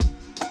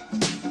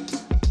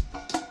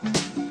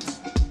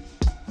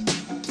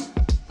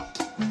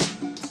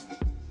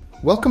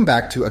Welcome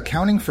back to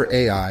Accounting for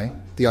AI,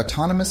 the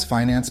Autonomous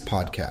Finance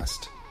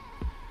Podcast,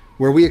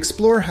 where we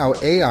explore how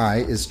AI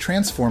is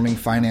transforming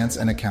finance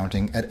and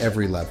accounting at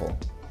every level.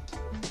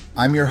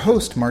 I'm your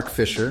host, Mark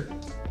Fisher,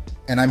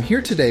 and I'm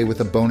here today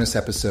with a bonus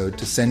episode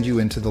to send you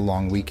into the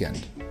long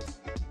weekend.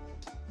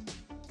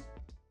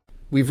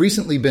 We've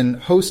recently been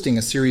hosting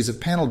a series of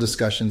panel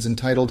discussions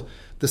entitled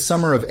The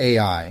Summer of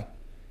AI,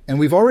 and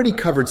we've already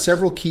covered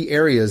several key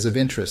areas of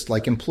interest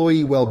like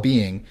employee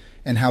well-being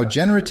and how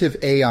generative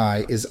AI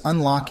is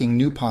unlocking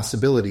new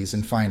possibilities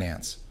in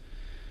finance.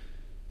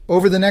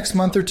 Over the next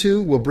month or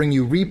two, we'll bring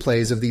you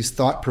replays of these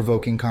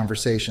thought-provoking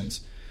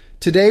conversations.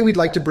 Today, we'd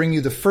like to bring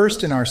you the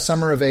first in our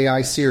Summer of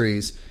AI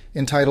series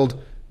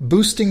entitled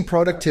Boosting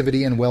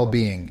Productivity and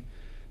Well-Being: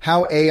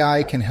 How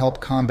AI Can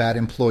Help Combat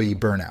Employee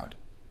Burnout.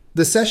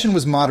 The session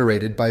was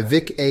moderated by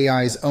Vic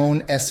AI's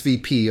own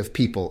SVP of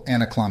People,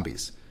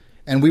 Klombies,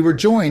 and we were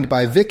joined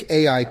by Vic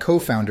AI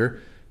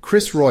co-founder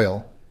Kris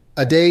Røil,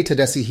 Adey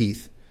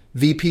Tadessie-Heath,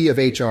 VP of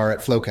HR at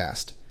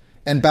Floqast,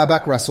 and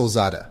Babak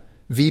Rasolzadeh,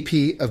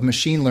 VP of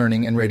Machine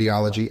Learning and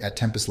Radiology at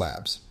Tempus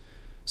Labs.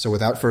 So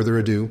without further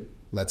ado,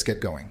 let's get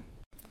going.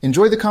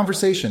 Enjoy the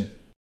conversation.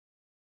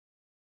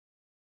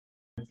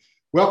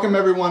 Welcome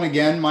everyone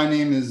again. My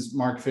name is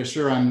Mark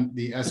Fisher. I'm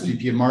the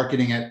SVP of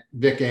Marketing at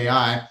Vic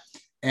AI,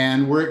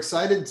 and we're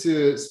excited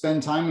to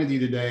spend time with you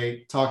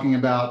today talking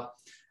about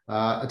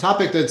a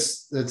topic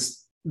that's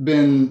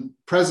been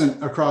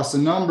present across a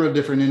number of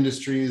different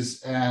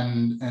industries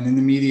and in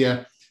the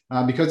media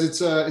because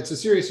it's a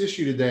serious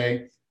issue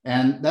today,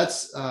 and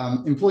that's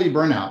employee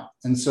burnout.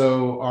 And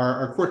so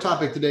our core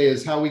topic today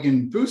is how we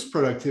can boost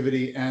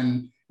productivity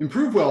and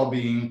improve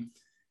well-being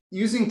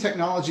using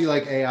technology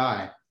like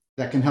AI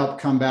that can help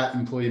combat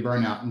employee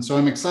burnout. And so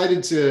I'm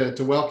excited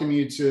to welcome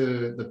you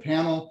to the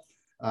panel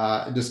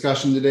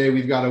discussion today.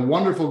 We've got a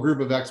wonderful group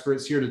of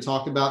experts here to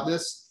talk about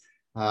this.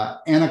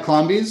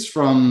 Klombies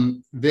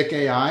from Vic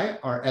AI,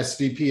 our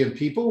SVP of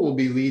People, will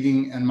be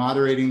leading and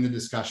moderating the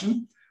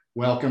discussion.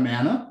 Welcome,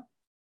 Anna.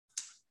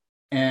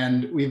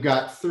 And we've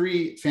got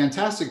three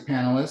fantastic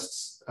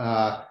panelists.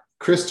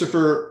 Kris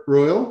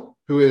Røil,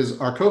 who is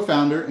our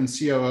co-founder and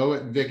COO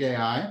at Vic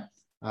AI,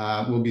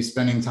 will be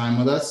spending time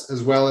with us,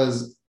 as well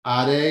as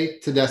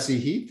Adey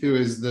Tadessie-Heath, who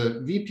is the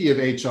VP of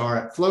HR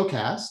at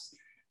Floqast,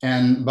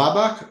 and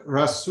Babak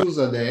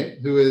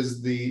Rasolzadeh, who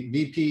is the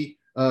VP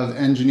of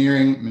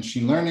Engineering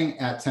Machine Learning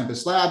at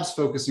Tempus Labs,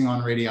 focusing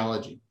on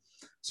radiology.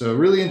 So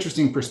really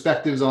interesting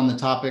perspectives on the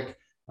topic,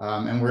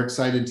 and we're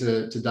excited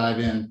to dive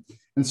in.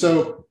 And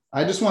so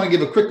I just want to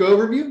give a quick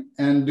overview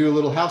and do a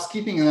little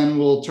housekeeping, and then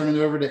we'll turn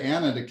it over to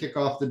Anna to kick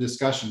off the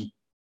discussion.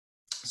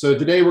 So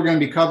today we're going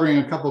to be covering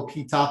a couple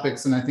key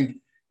topics, and I think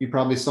you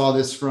probably saw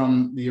this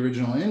from the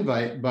original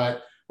invite,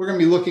 but we're going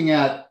to be looking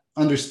at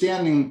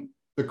understanding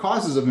the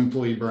causes of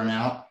employee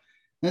burnout,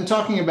 then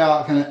talking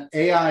about kind of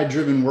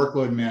AI-driven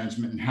workload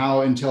management and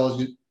how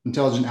intelligent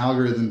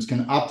algorithms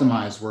can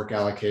optimize work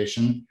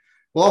allocation.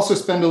 We'll also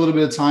spend a little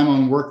bit of time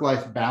on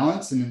work-life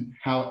balance and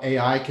how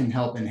AI can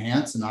help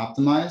enhance and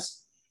optimize.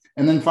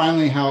 And then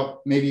finally,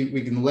 how maybe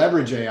we can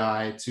leverage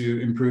AI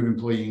to improve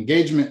employee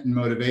engagement and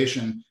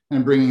motivation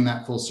and bringing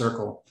that full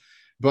circle.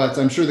 But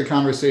I'm sure the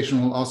conversation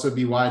will also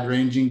be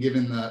wide-ranging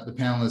given the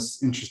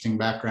panelists' interesting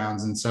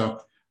backgrounds. And so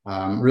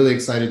really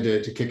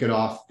excited to kick it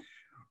off.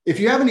 If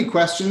you have any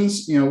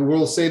questions,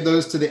 we'll save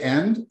those to the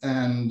end,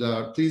 and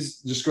please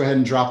just go ahead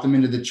and drop them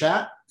into the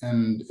chat.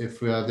 And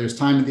if there's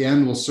time at the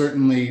end, we'll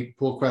certainly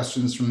pull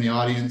questions from the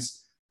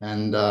audience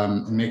and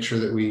make sure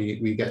that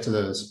we get to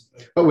those.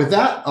 But with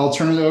that, I'll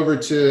turn it over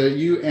to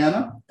you,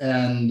 Anna,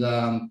 and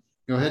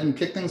go ahead and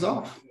kick things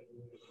off.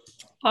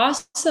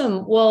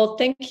 Awesome. Well,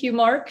 thank you,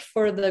 Mark,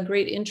 for the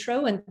great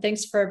intro, and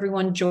thanks for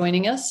everyone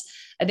joining us.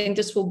 I think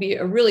this will be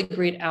a really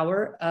great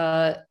hour.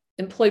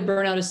 Employee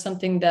burnout is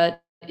something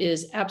that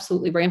is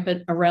absolutely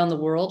rampant around the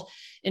world.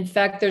 In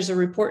fact, there's a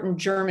report in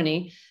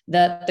Germany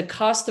that the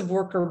cost of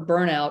worker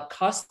burnout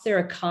costs their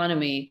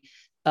economy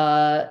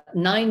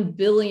 $9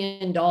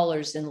 billion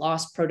in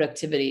lost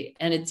productivity.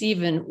 And it's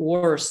even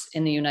worse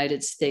in the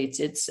United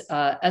States. It's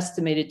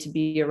estimated to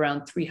be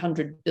around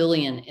 300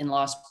 billion in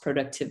lost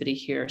productivity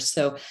here.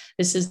 So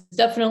this is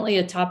definitely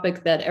a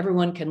topic that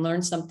everyone can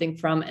learn something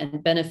from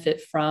and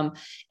benefit from.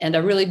 And I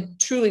really,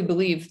 truly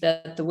believe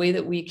that the way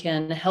that we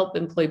can help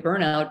employee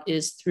burnout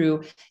is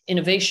through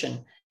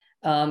innovation.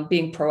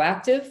 Being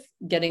proactive,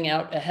 getting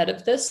out ahead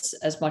of this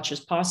as much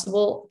as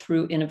possible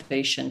through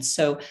innovation.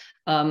 So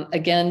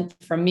again,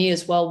 from me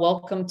as well,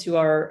 welcome to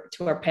our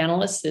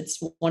panelists.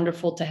 It's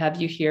wonderful to have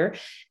you here.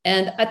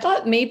 And I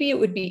thought maybe it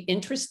would be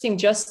interesting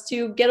just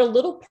to get a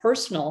little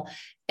personal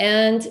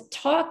and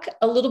talk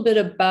a little bit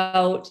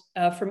about,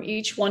 from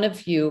each one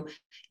of you,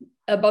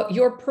 about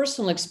your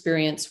personal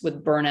experience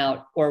with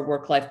burnout or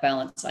work-life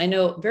balance. I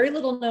know very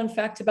little known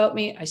fact about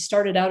me. I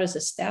started out as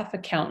a staff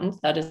accountant.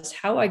 That is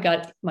how I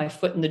got my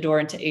foot in the door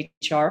into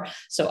HR.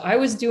 So I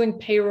was doing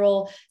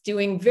payroll,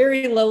 doing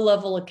very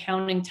low-level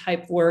accounting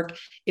type work.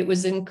 It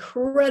was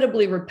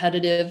incredibly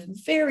repetitive,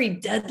 very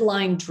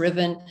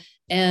deadline-driven,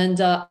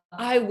 and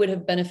I would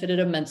have benefited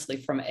immensely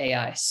from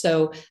AI.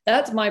 So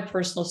that's my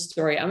personal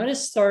story. I'm going to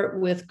start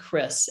with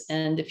Kris,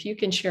 and if you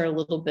can share a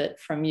little bit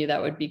from you,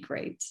 that would be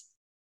great.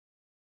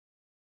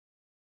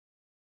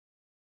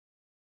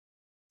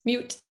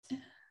 Mute.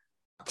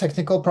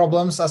 Technical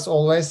problems as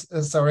always.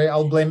 Sorry,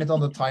 I'll blame it on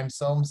the time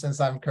zone since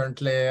I'm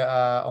currently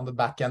on the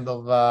back end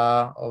of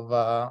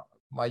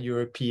my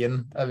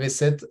European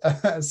visit.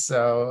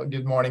 So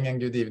good morning and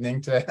good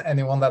evening to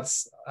anyone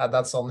that's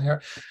on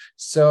here.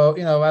 So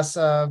as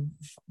a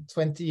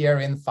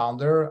 20-year-in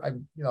founder,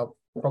 I've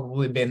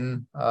probably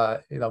been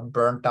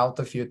burnt out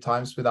a few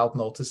times without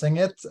noticing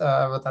it,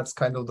 but that's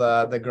kind of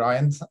the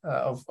grind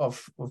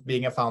of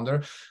being a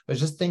founder. I was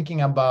just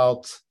thinking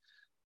about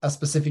a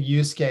specific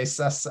use case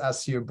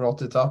as you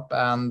brought it up,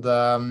 and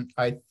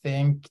I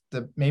think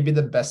maybe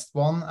the best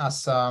one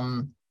as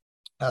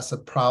a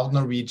proud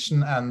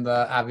Norwegian and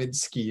avid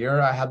skier,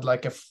 I had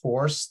like a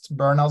forced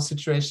burnout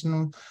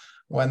situation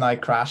when I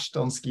crashed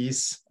on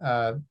skis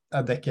a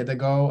decade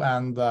ago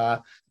and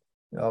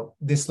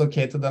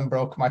dislocated and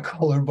broke my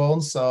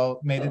collarbone,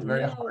 so made it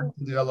very hard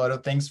to do a lot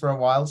of things for a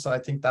while. So I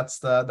think that's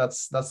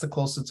the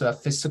closest to a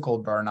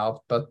physical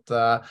burnout, but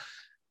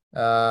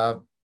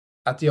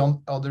at the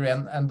other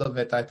end of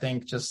it, I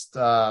think just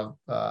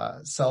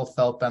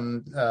self-help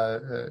and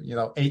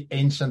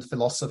ancient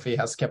philosophy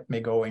has kept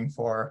me going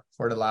for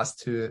the last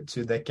two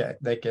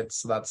decades.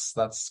 So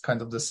that's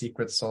kind of the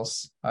secret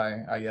sauce,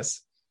 I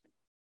guess.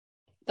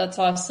 That's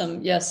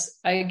awesome. Yes,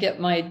 I get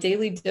my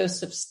daily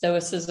dose of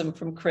stoicism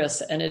from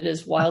Kris, and it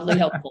is wildly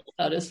helpful.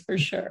 That is for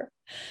sure.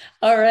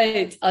 All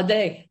right,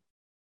 Adey.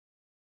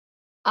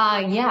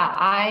 Yeah,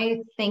 I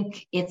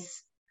think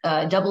it's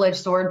a double-edged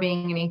sword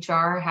being in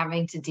HR,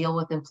 having to deal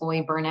with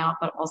employee burnout,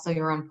 but also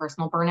your own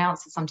personal burnout.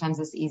 So sometimes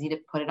it's easy to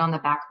put it on the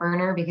back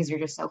burner because you're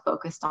just so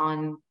focused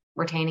on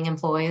retaining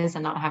employees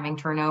and not having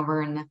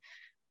turnover and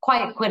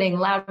quiet quitting,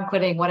 loud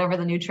quitting, whatever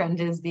the new trend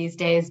is these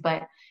days.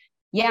 But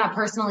yeah,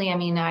 personally, I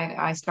mean,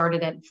 I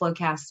started at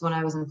Floqast when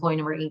I was employee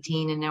number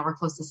 18, and now we're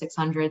close to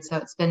 600. So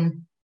it's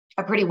been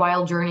a pretty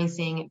wild journey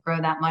seeing it grow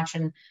that much.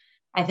 And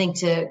I think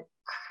to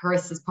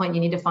Kris's point, you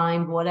need to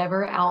find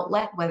whatever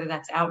outlet, whether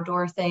that's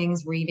outdoor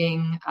things,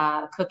 reading,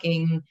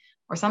 cooking,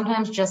 or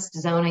sometimes just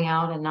zoning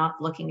out and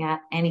not looking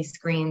at any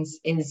screens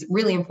is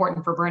really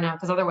important for burnout,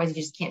 because otherwise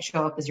you just can't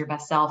show up as your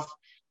best self,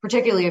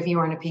 particularly if you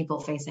are in a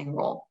people-facing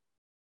role.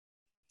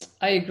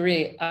 I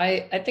agree.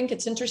 I think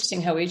it's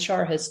interesting how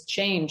HR has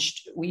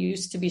changed. We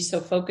used to be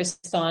so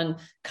focused on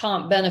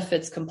comp,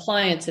 benefits,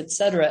 compliance, et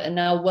cetera, and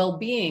now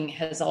well-being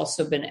has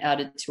also been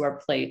added to our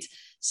plate.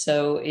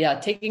 So yeah,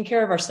 taking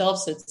care of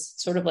ourselves,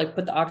 it's sort of like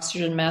put the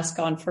oxygen mask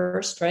on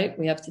first, right?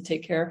 We have to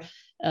take care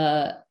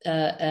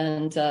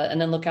and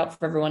then look out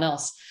for everyone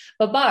else.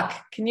 Babak,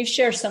 can you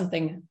share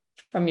something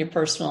from your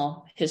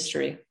personal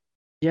history?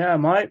 Yeah,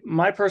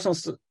 my personal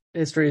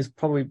history is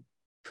probably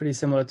pretty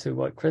similar to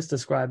what Kris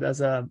described.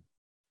 As a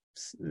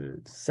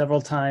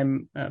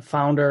several-time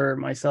founder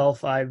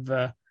myself, I've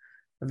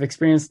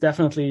experienced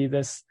definitely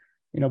this,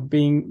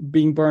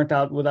 being burnt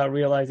out without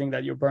realizing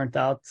that you're burnt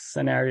out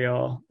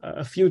scenario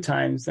a few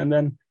times. And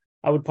then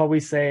I would probably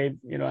say,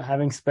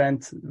 having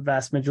spent the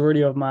vast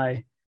majority of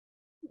my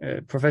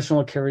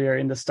professional career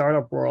in the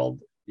startup world,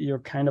 you're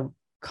kind of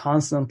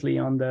constantly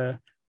on the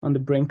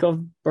brink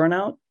of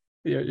burnout.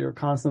 You're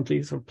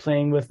constantly sort of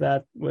playing with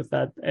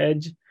that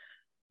edge.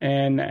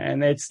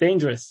 And it's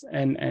dangerous,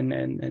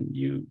 and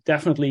you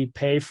definitely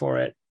pay for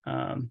it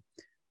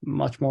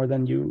much more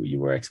than you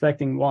were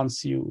expecting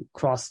once you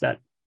cross that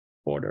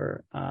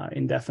border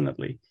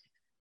indefinitely.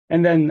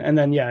 And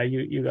then yeah,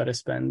 you got to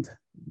spend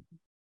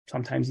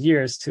sometimes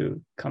years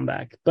to come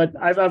back. But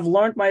I've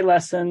learned my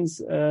lessons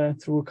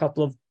through a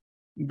couple of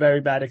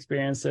very bad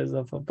experiences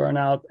of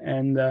burnout,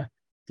 and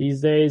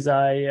these days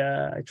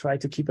I try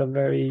to keep a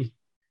very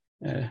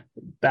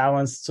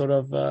balanced sort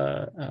of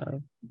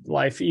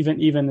life, even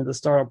in the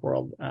startup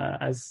world,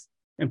 as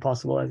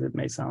impossible as it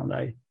may sound.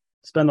 I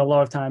spend a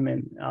lot of time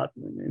in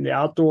the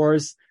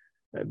outdoors,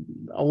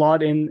 a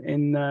lot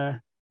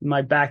in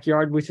my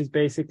backyard, which is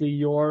basically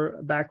your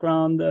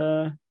background,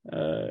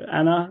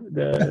 Anna,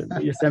 the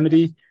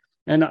Yosemite,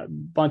 and a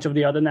bunch of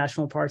the other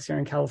national parks here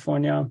in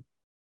California.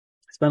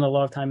 I spend a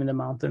lot of time in the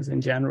mountains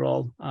in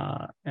general,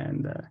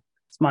 and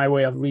it's my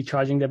way of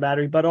recharging the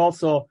battery, but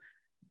also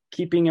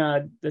keeping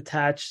a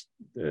detached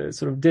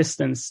sort of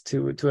distance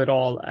to it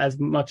all, as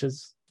much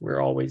as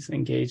we're always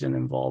engaged and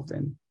involved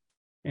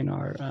in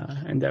our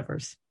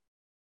endeavors.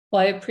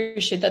 Well, I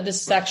appreciate that.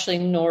 This is actually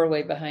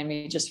Norway behind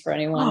me, just for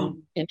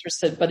anyone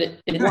interested. But it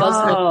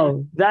does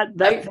look...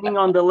 that thing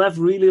on the left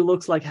really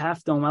looks like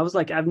Half Dome. I was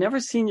like, I've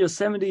never seen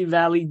Yosemite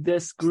Valley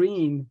this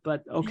green,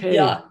 but okay.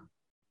 Yeah.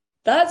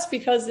 That's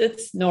because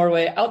it's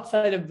Norway,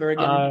 outside of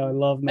Bergen. I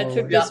love Norway. I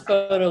took this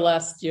photo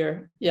last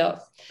year. Yeah.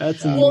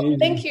 That's amazing. Well,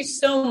 thank you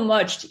so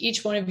much to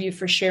each one of you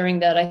for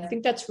sharing that. I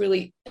think that's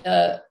really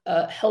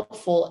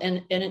helpful,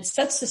 and it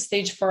sets the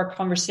stage for our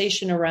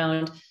conversation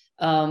around,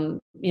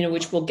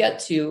 which we'll get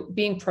to,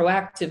 being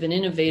proactive and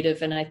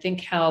innovative. And I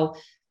think how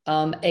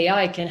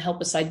AI can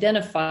help us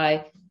identify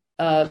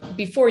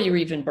before you're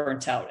even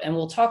burnt out. And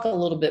we'll talk a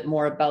little bit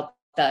more about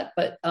that.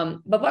 But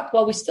Babak,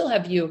 while we still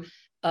have you,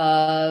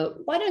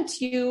 why don't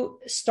you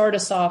start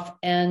us off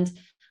and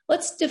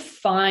let's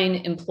define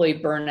employee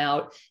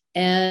burnout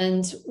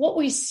and what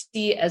we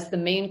see as the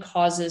main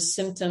causes,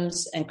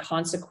 symptoms, and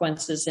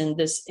consequences in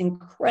this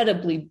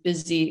incredibly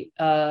busy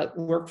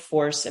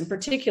workforce, and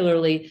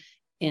particularly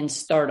in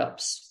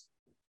startups.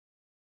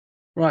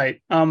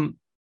 Right.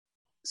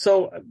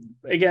 So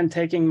again,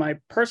 taking my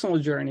personal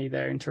journey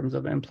there in terms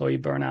of employee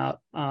burnout,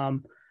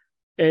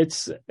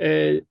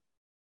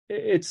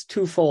 it's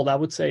twofold. I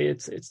would say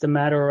it's the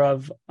matter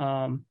of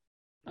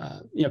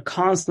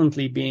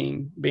constantly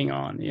being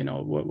on.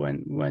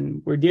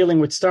 When we're dealing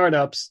with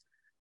startups,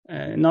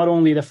 not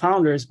only the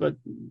founders but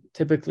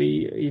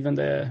typically even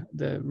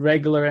the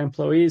regular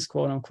employees,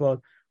 quote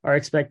unquote, are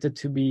expected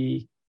to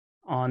be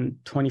on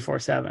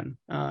 24/7.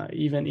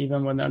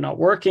 Even when they're not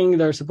working,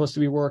 they're supposed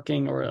to be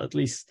working, or at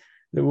least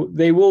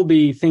they will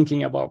be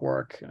thinking about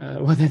work,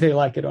 whether they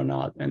like it or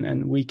not,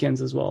 and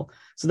weekends as well.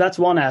 So that's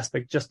one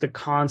aspect, just the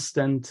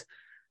constant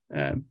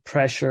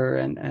pressure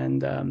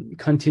and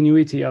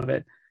continuity of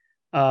it.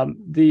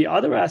 The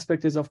other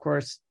aspect is, of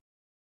course,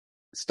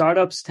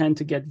 startups tend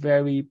to get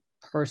very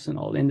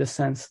personal in the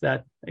sense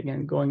that,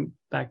 again, going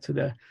back to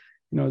the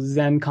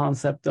Zen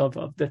concept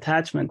of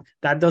detachment,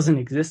 that doesn't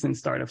exist in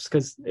startups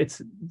because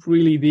it's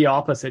really the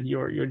opposite.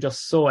 You're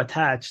just so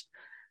attached.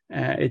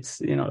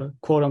 It's,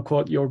 quote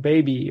unquote, your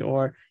baby.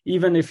 Or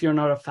even if you're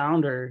not a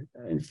founder,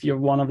 if you're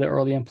one of the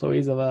early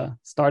employees of a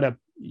startup,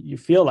 you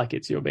feel like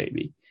it's your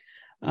baby.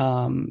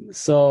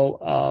 So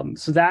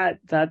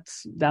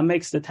that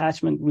makes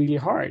detachment really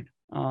hard.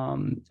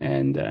 And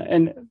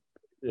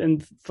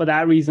for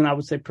that reason, I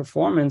would say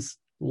performance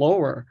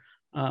lower.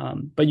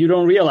 But you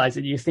don't realize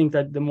it. You think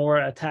that the more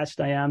attached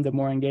I am, the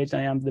more engaged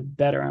I am, the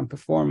better I'm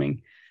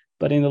performing.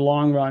 But in the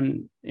long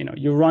run,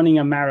 you're running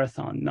a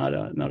marathon, not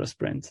a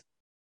sprint.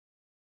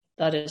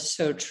 That is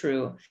so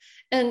true.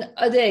 And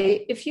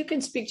Adey, if you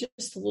can speak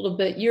just a little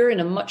bit, you're in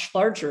a much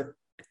larger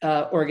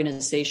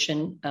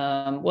organization,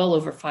 well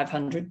over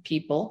 500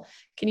 people.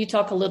 Can you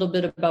talk a little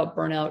bit about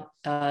burnout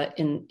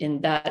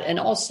in that, and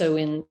also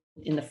in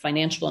the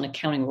financial and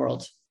accounting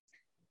world?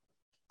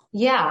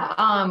 Yeah.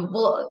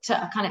 Well,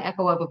 to kind of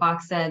echo what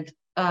Babak said,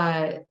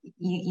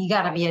 you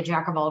got to be a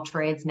jack of all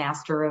trades,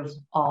 master of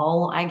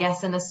all, I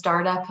guess, in a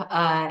startup.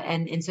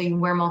 And so you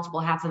wear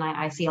multiple hats, and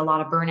I see a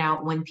lot of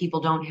burnout when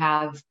people don't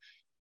have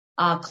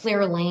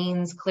clear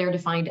lanes, clear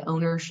defined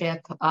ownership,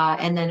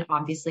 and then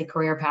obviously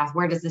career path.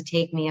 Where does this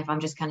take me if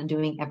I'm just kind of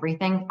doing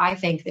everything? I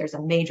think there's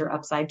a major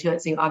upside to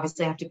it. So you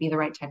obviously have to be the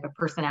right type of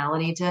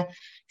personality to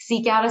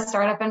seek out a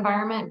startup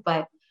environment.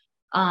 But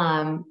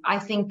I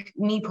think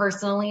me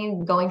personally,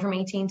 going from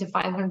 18 to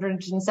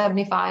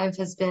 575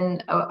 has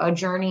been a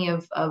journey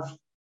of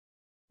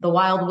the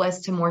Wild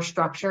West to more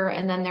structure.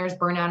 And then there's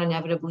burnout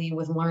inevitably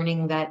with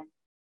learning that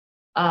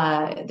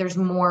there's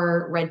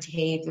more red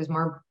tape, there's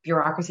more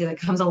bureaucracy that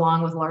comes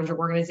along with larger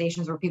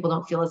organizations where people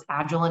don't feel as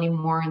agile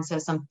anymore. And so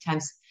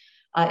sometimes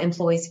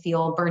employees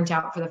feel burnt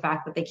out for the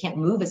fact that they can't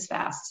move as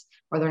fast,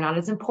 or they're not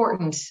as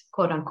important,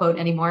 quote unquote,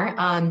 anymore.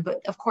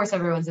 But of course,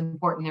 everyone's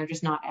important. They're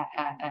just not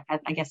at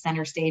I guess,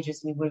 center stage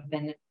as we would have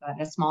been at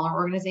a smaller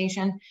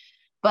organization.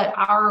 But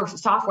our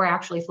software,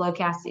 actually,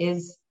 Floqast,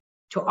 is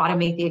to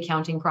automate the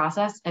accounting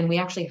process. And we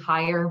actually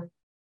hire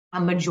a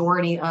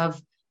majority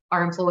of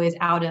our employees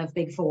out of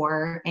Big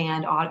Four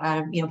and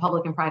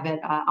public and private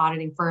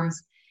auditing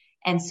firms.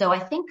 And so I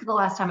think the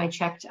last time I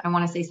checked, I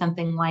want to say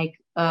something like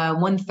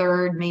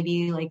 1/3,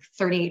 maybe like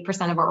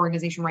 38% of our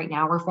organization right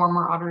now are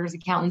former auditors,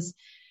 accountants,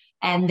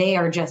 and they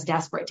are just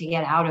desperate to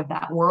get out of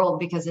that world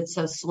because it's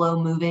so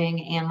slow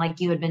moving. And like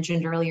you had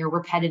mentioned earlier,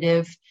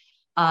 repetitive.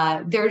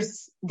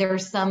 There's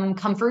some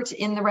comfort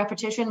in the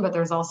repetition, but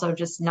there's also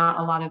just not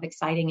a lot of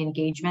exciting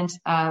engagement,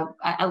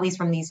 at least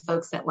from these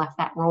folks that left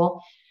that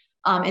role.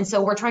 And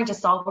so we're trying to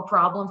solve a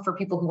problem for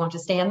people who want to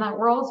stay in that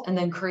world, and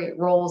then create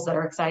roles that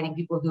are exciting,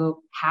 people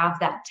who have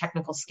that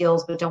technical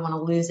skills but don't want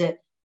to lose it,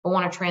 but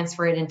want to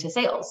transfer it into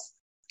sales,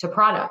 to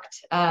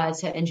product,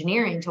 to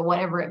engineering, to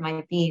whatever it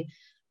might be.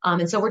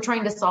 And so we're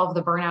trying to solve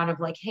the burnout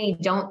of like, hey,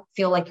 don't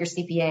feel like your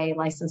CPA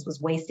license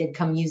was wasted.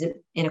 Come use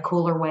it in a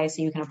cooler way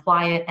so you can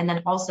apply it. And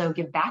then also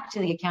give back to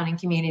the accounting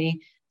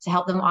community to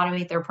help them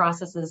automate their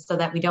processes so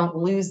that we don't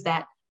lose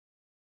that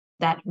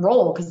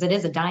role, because it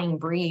is a dying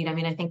breed. I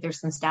mean, I think there's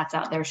some stats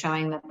out there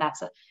showing that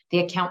the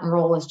accountant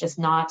role is just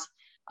not,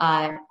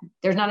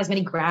 there's not as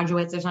many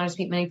graduates, there's not as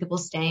many people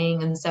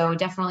staying. And so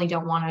definitely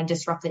don't want to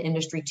disrupt the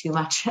industry too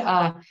much.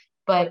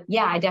 But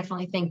yeah, I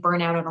definitely think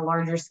burnout at a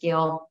larger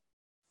scale.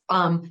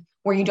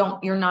 where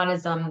you're not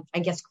as, I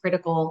guess,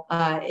 critical.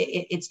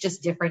 It's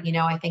just different.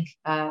 I think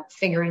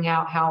figuring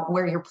out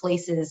where your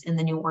place is in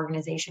the new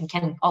organization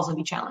can also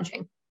be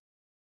challenging.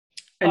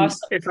 And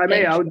awesome. If I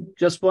may, I would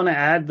just want to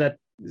add that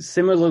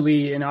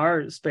similarly in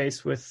our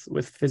space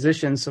with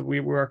physicians, so we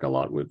work a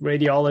lot with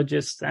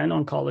radiologists and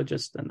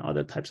oncologists and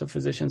other types of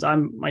physicians.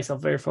 I'm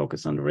myself very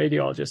focused on the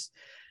radiologists.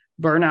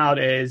 Burnout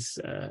is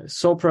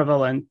so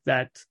prevalent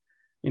that,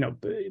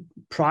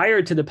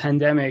 prior to the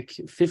pandemic,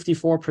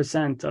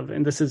 54% of,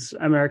 and this is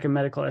American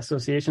Medical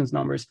Association's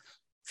numbers,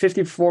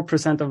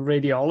 54% of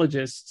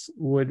radiologists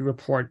would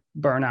report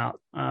burnout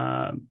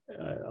on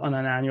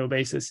an annual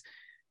basis.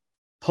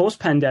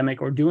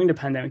 Post-pandemic or during the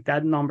pandemic,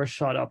 that number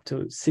shot up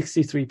to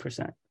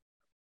 63%.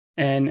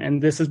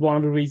 And this is one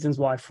of the reasons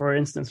why, for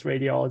instance,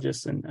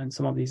 radiologists and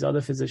some of these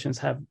other physicians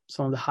have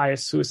some of the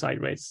highest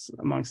suicide rates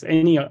amongst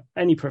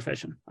any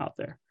profession out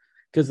there.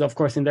 Because, of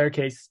course, in their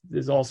case,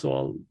 there's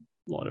also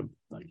a lot of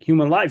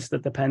human lives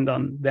that depend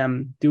on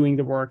them doing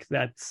the work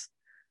that's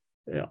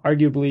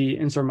arguably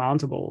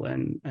insurmountable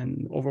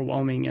and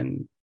overwhelming,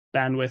 and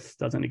bandwidth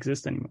doesn't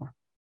exist anymore.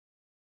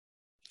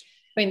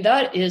 I mean,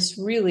 that is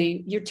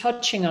really, you're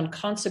touching on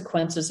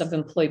consequences of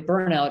employee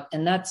burnout,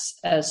 and that's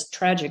as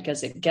tragic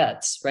as it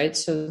gets, right?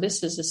 So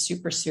this is a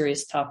super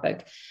serious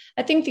topic.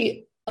 I think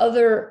the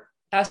other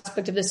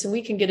aspect of this, and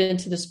we can get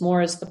into this more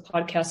as the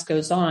podcast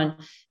goes on,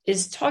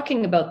 is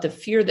talking about the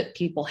fear that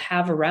people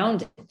have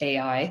around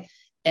AI.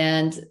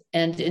 And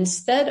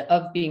instead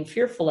of being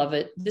fearful of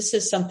it, this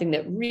is something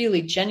that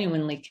really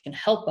genuinely can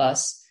help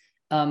us,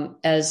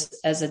 as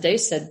Adey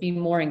said, be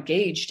more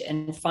engaged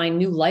and find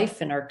new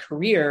life in our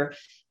career,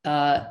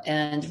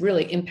 and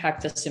really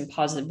impact us in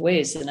positive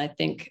ways. And I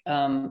think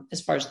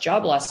as far as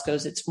job loss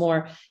goes, it's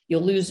more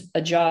you'll lose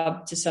a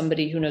job to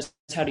somebody who knows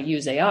how to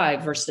use AI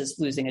versus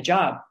losing a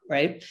job,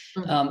 right?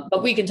 Mm-hmm.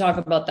 But we can talk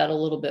about that a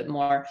little bit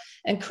more.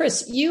 And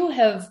Kris, you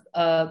have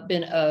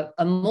been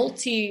a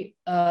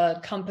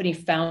multi-company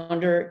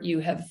founder. You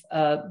have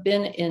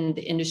been in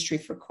the industry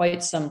for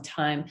quite some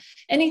time.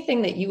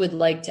 Anything that you would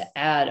like to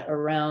add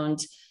around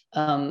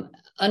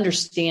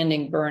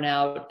understanding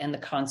burnout and the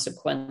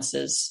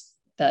consequences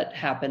that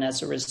happen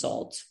as a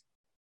result?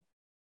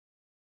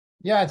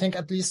 Yeah, I think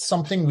at least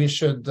something we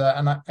should,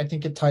 and I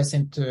think it ties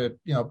into,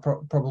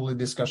 probably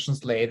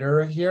discussions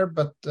later here,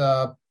 but,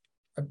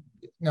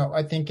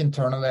 I think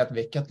internally at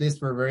Vic, at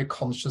least, we're very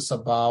conscious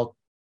about,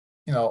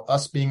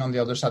 us being on the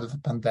other side of the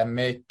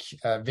pandemic.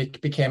 Vic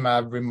became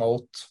a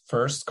remote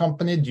first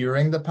company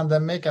during the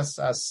pandemic,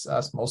 as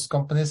most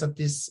companies at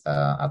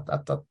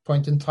that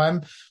point in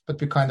time, but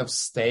we kind of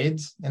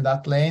stayed in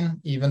that lane,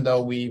 even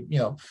though we,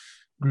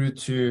 grew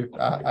to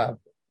a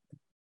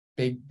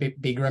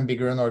bigger and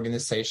bigger an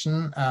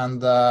organization.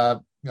 And,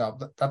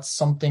 that's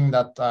something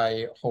that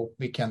I hope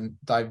we can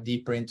dive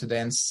deeper into today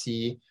and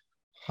see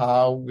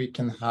how we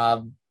can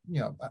have,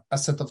 a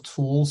set of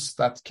tools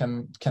that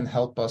can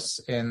help us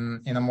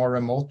in a more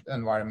remote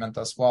environment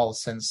as well.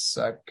 Since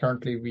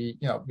currently we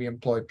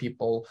employ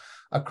people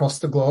across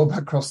the globe,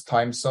 across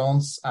time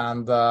zones,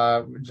 and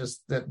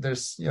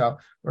there's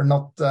we're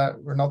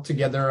not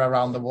together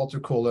around the water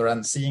cooler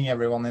and seeing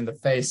everyone in the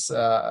face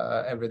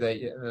every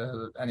day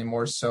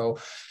anymore. So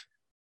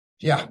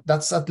yeah,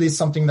 that's at least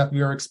something that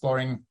we are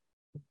exploring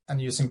and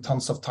using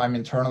tons of time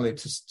internally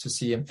to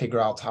see and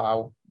figure out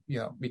how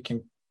we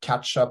can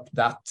catch up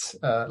that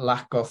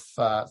lack of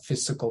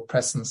physical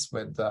presence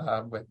with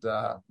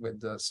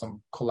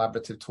some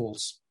collaborative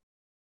tools.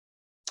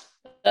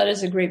 That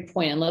is a great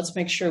point. And let's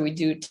make sure we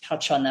do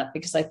touch on that,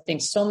 because I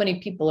think so many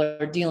people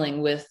are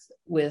dealing with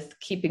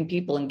keeping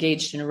people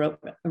engaged in a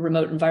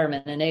remote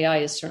environment. And AI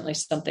is certainly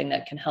something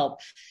that can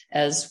help,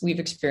 as we've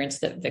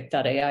experienced at Vic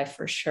AI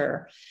for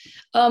sure.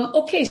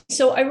 Okay,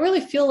 so I really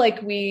feel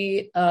like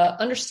we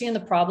understand the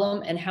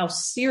problem and how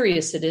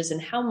serious it is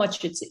and how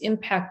much it's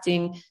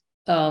impacting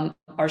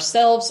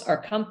ourselves, our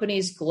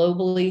companies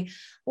globally.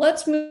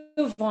 Let's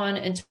move on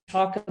and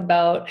talk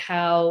about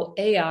how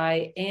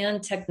AI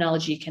and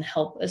technology can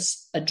help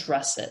us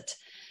address it.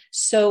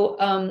 So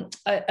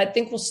I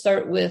think we'll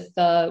start with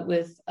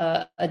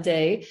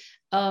Adey,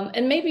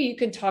 and maybe you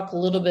could talk a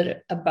little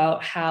bit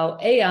about how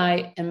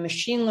AI and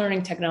machine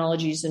learning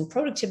technologies and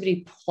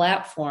productivity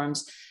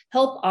platforms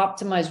help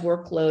optimize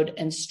workload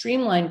and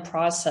streamline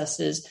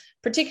processes,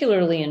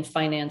 particularly in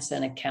finance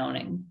and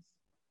accounting.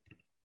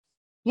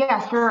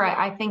 Yeah, sure.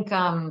 I think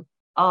a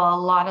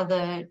lot of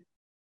the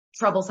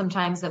trouble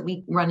sometimes that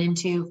we run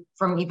into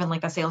from even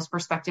like a sales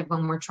perspective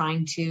when we're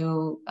trying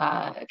to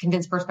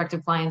convince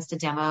prospective clients to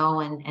demo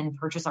and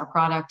purchase our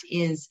product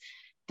is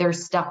they're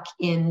stuck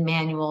in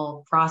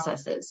manual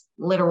processes,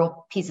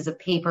 literal pieces of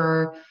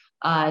paper,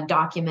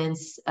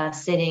 documents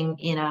sitting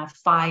in a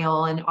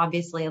file. And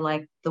obviously,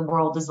 like, the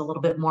world is a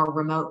little bit more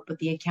remote, but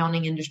the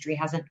accounting industry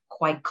hasn't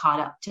quite caught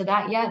up to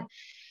that yet.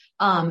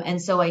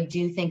 And so I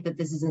do think that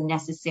this is a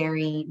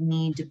necessary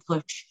need to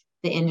push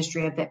the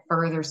industry a bit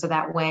further, so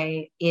that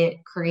way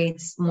it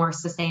creates more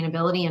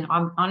sustainability and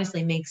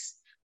honestly makes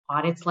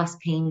audits less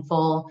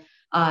painful,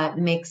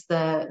 makes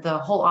the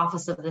whole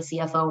office of the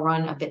CFO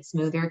run a bit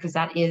smoother, because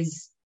that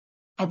is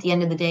at the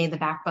end of the day, the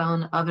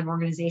backbone of an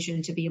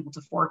organization to be able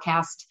to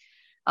forecast,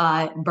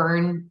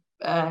 burn,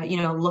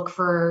 look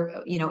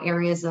for,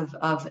 areas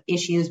of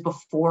issues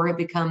before it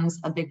becomes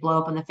a big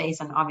blow up in the face.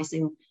 And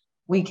obviously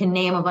we can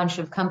name a bunch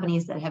of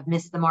companies that have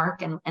missed the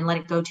mark and let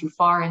it go too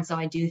far. And so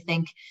I do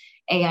think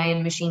AI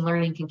and machine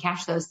learning can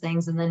catch those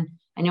things. And then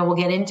I know we'll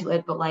get into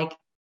it, but like,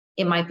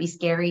 it might be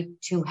scary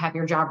to have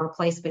your job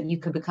replaced, but you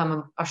could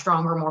become a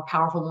stronger, more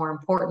powerful, more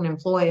important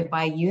employee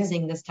by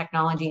using this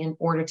technology in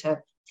order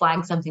to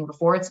flag something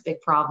before it's a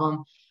big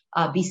problem.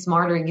 Be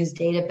smarter, use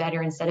data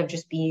better, instead of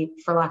just be,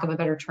 for lack of a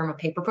better term, a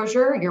paper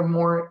pusher. You're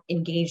more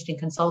engaged and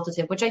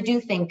consultative, which I do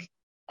think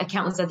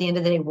accountants at the end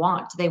of the day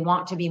want. They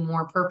want to be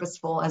more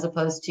purposeful as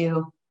opposed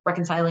to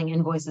reconciling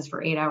invoices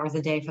for 8 hours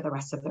a day for the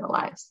rest of their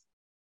lives.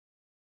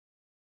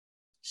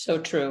 So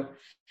true.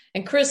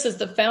 And Kris is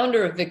the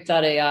founder of Vic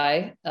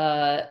AI,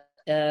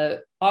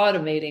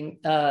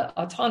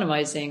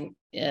 autonomizing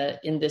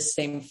in this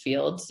same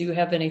field. Do you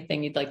have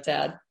anything you'd like to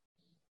add?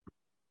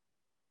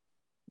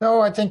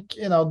 No, I think,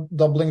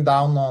 doubling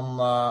down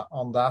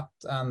on that,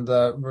 and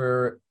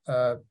we're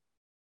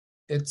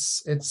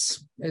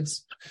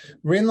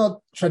in a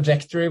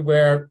trajectory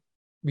where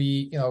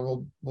we,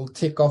 we'll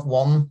tick off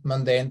one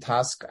mundane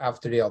task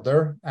after the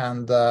other,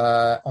 and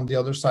on the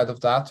other side of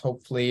that,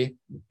 hopefully,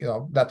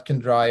 that can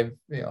drive,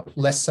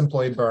 less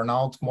employee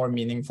burnout, more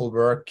meaningful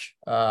work.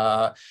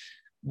 What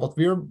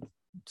we're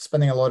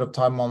spending a lot of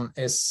time on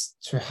is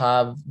to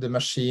have the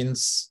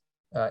machines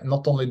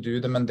not only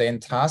do the mundane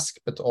task,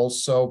 but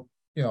also,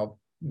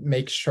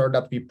 make sure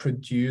that we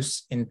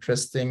produce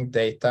interesting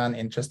data and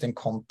interesting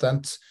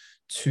content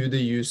to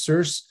the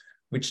users,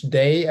 which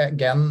they,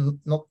 again,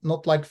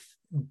 not like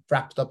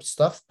wrapped up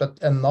stuff, but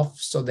enough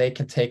so they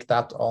can take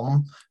that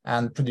on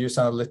and produce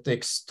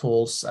analytics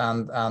tools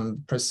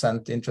and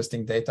present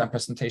interesting data and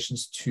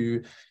presentations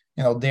to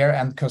their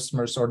end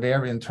customers or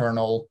their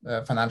internal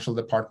financial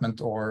department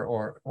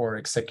or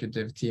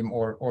executive team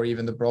or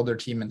even the broader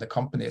team in the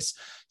companies.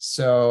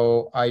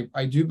 So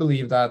I do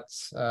believe that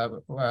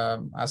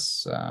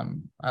as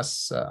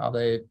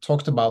Adey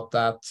talked about,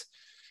 that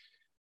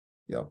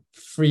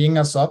freeing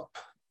us up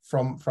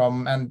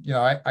from and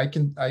I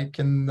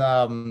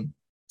can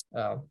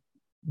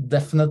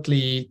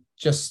definitely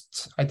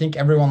I think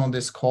everyone on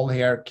this call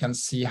here can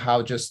see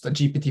how just a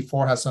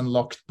GPT-4 has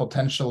unlocked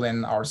potential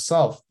in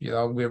ourselves.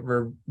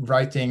 We're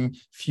writing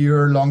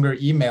fewer, longer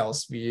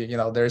emails.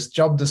 There's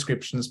job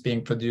descriptions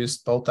being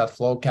produced both at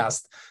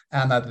Floqast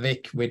and at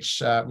Vic, which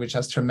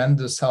has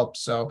tremendous help.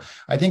 So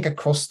I think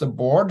across the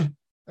board,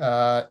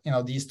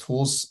 these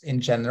tools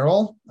in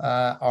general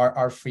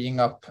are freeing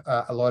up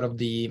a lot of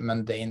the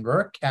mundane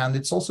work, and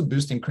it's also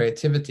boosting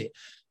creativity.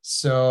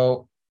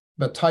 So,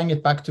 but tying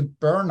it back to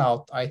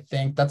burnout, I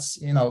think that's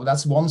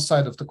one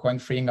side of the coin,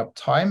 freeing up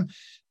time.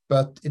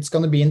 But it's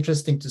going to be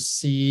interesting to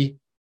see.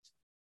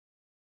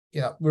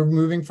 We're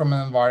moving from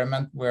an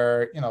environment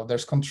where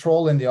there's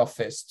control in the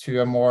office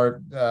to a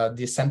more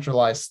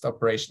decentralized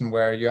operation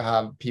where you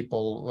have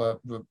people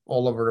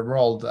all over the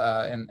world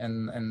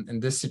in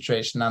this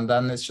situation, and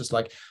then it's just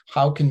like,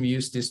 how can we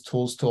use these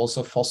tools to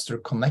also foster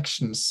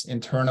connections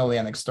internally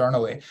and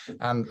externally?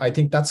 And I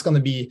think that's going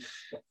to be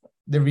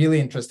the really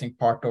interesting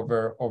part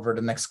over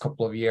the next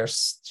couple of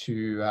years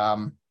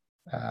to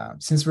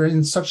since we're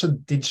in such a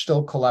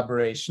digital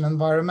collaboration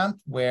environment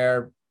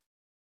where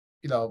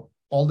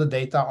all the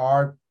data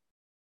are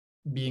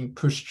being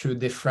pushed through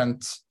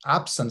different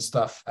apps and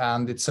stuff,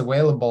 and it's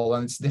available,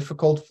 and it's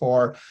difficult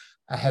for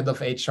a head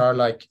of HR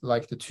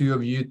like the two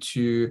of you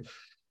to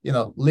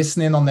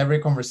listen in on every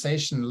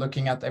conversation,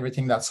 looking at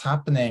everything that's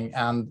happening.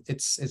 And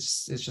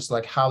it's just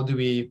like, how do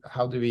we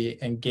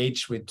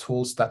engage with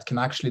tools that can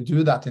actually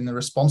do that in a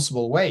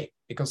responsible way?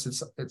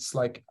 Because it's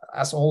like,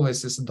 as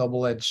always, it's a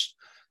double-edged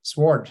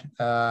sword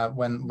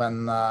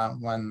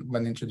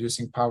when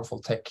introducing powerful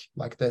tech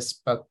like this.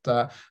 But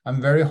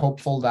I'm very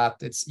hopeful that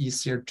it's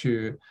easier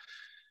to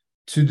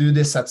do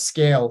this at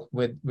scale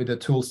with the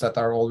tools that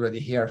are already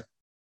here.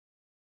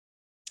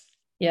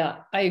 Yeah,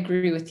 I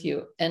agree with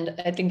you. And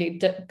I think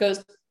it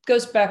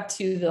goes back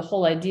to the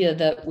whole idea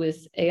that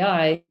with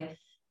AI,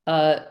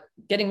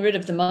 getting rid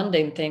of the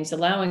mundane things,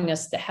 allowing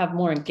us to have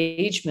more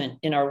engagement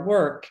in our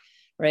work,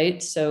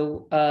 right?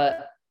 So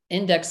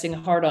indexing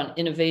hard on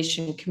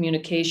innovation,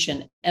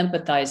 communication,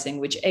 empathizing,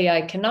 which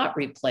AI cannot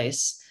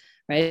replace,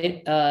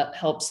 right?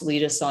 Helps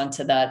lead us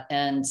onto that,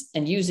 and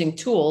using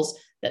tools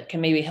that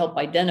can maybe help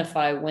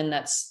identify when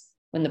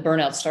the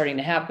burnout's starting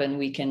to happen.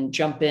 We can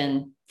jump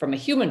in from a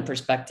human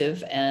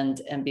perspective and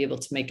be able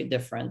to make a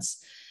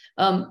difference.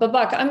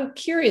 Babak, I'm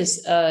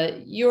curious,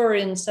 you're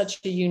in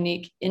such a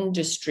unique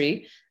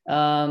industry.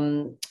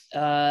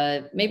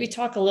 Maybe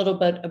talk a little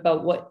bit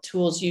about what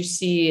tools you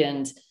see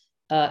and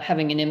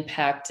having an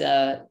impact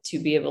to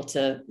be able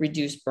to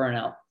reduce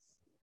burnout.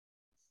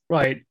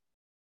 Right.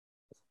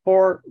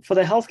 For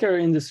the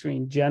healthcare industry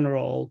in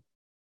general,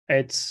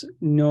 it's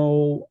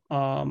no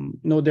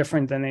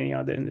different than any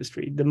other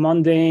industry. The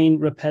mundane,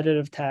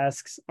 repetitive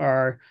tasks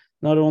are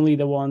not only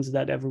the ones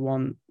that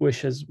everyone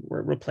wishes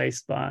were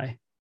replaced by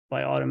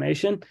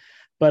automation,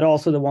 but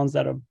also the ones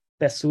that are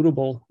best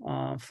suitable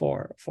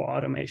for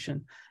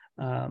automation.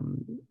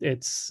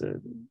 It's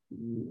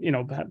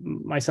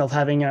myself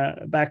having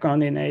a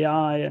background in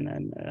AI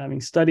and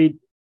having studied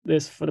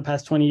this for the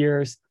past 20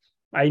 years,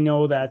 I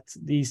know that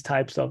these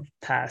types of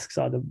tasks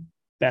are the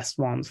best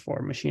ones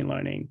for machine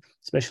learning,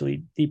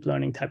 especially deep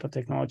learning type of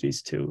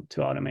technologies to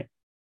automate.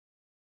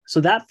 So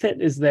that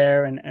fit is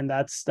there, and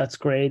that's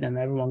great, and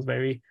everyone's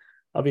very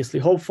obviously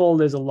hopeful.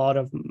 There's a lot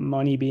of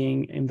money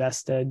being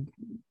invested,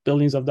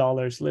 billions of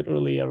dollars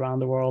literally around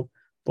the world,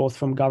 both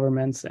from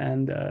governments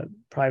and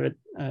private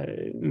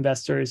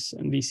investors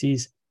and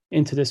VCs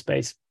into this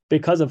space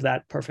because of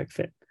that perfect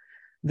fit.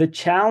 The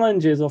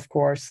challenge is, of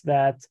course,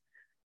 that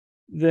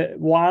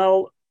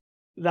while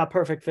that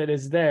perfect fit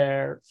is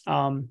there,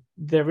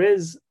 there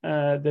is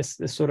this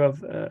sort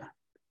of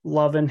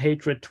love and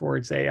hatred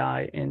towards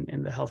AI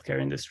in the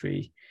healthcare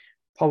industry,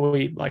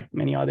 probably like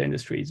many other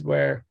industries,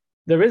 where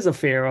there is a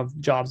fear of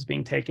jobs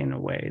being taken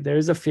away. There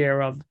is a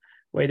fear of,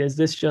 wait, is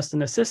this just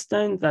an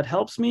assistant that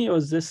helps me, or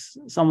is this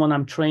someone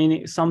I'm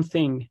training,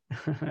 something,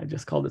 I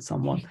just called it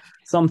someone,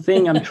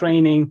 something I'm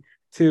training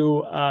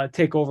to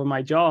take over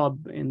my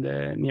job in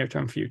the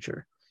near-term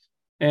future?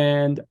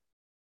 And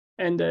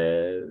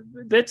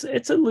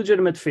it's a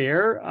legitimate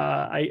fear.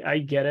 I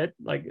get it,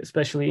 like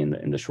especially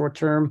in the short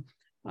term.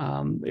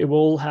 It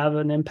will have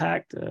an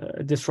impact,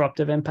 a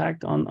disruptive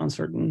impact on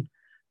certain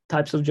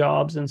types of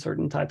jobs and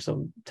certain types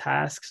of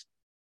tasks.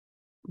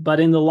 But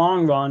in the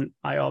long run,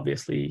 I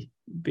obviously,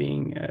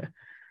 being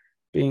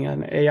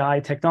an AI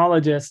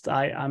technologist,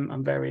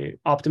 I'm very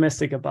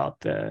optimistic about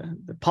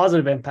the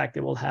positive impact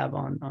it will have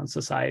on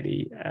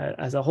society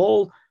as a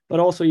whole, but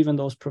also even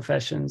those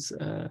professions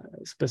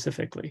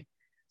specifically.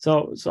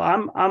 So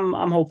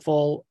I'm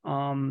hopeful,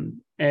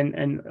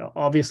 and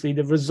obviously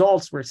the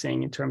results we're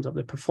seeing in terms of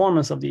the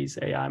performance of these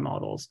AI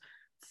models,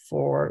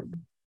 for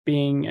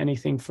being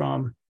anything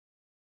from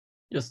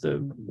just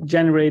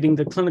generating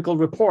the clinical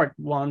report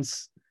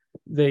once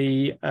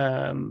the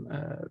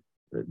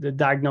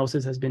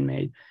diagnosis has been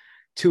made,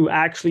 to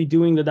actually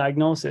doing the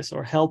diagnosis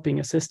or helping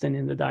assistant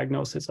in the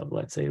diagnosis of,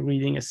 let's say,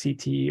 reading a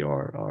CT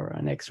or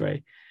an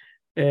X-ray,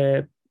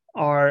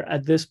 are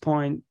at this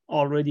point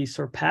already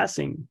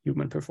surpassing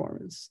human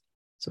performance,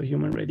 so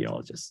human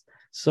radiologists.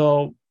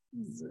 So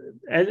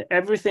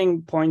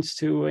everything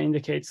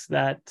indicates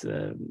that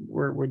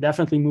we're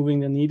definitely moving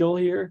the needle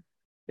here.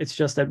 It's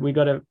just that we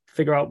got to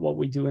figure out what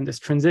we do in this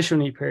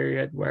transitionary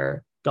period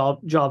where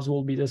jobs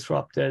will be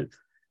disrupted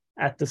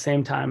at the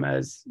same time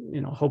as,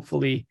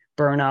 hopefully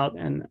burnout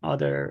and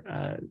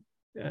other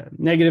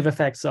negative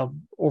effects of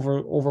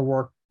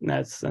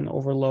overworkness and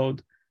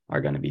overload are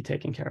going to be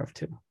taken care of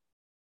too.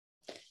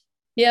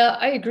 Yeah,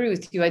 I agree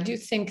with you. I do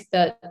think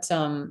that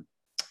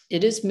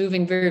it is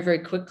moving very, very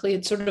quickly.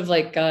 It's sort of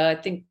like, I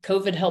think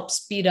COVID helped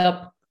speed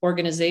up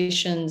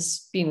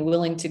organizations being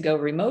willing to go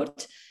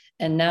remote.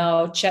 And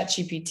now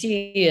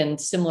ChatGPT and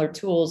similar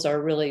tools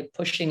are really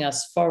pushing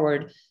us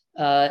forward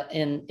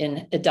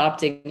in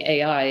adopting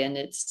AI, and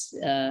it's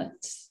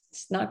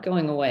not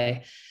going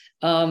away.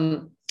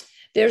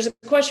 There's a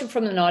question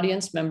from an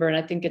audience member, and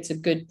I think it's a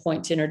good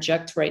point to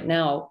interject right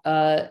now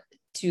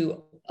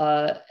to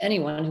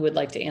anyone who would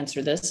like to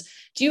answer this.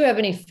 Do you have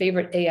any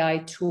favorite AI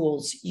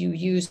tools you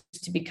use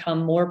to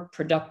become more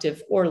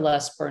productive or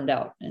less burned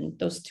out? And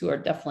those two are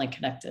definitely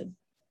connected.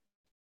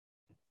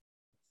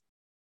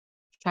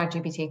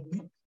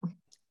 ChatGPT.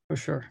 For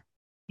sure.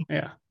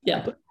 Yeah.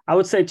 Yeah. I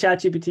would say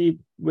ChatGPT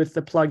with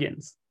the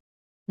plugins.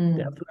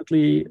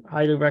 Definitely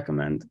highly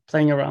recommend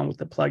playing around with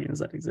the plugins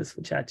that exist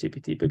for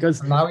ChatGPT,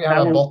 because now we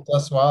have a bot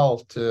as well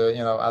to,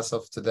 as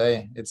of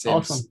today, it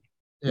seems. Awesome.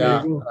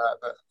 Yeah,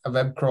 a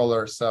web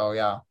crawler. So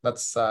yeah,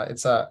 that's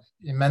it's a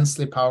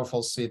immensely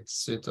powerful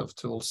suite of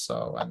tools.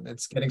 So, and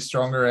it's getting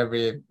stronger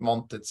every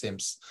month, it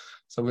seems.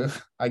 So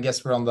I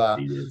guess we're on the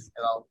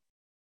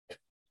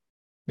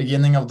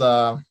beginning of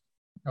the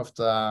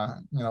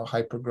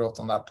hyper growth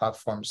on that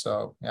platform.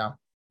 So yeah.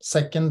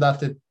 Second,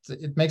 that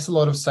it makes a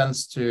lot of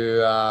sense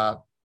to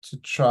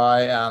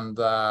try and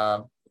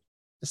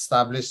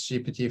establish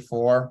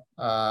GPT-4,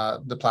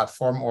 the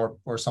platform,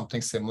 or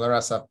something similar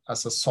as a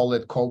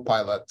solid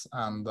co-pilot,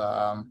 and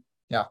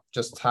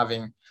just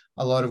having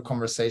a lot of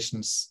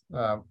conversations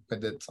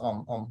with it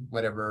on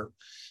whatever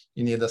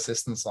you need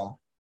assistance on.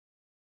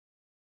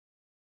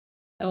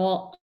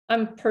 Well,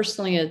 I'm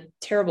personally a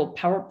terrible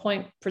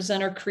PowerPoint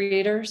presenter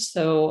creator,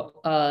 so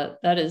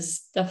that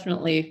is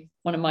definitely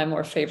one of my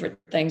more favorite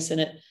things,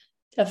 and it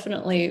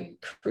definitely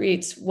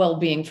creates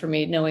well-being for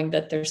me, knowing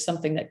that there's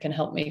something that can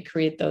help me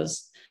create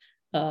those.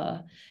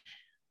 Adey,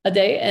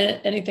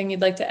 anything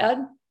you'd like to add?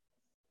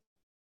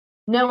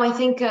 No, I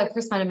think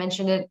Kris might have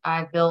mentioned it.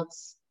 I built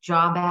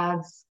job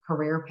ads,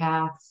 career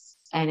paths,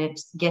 and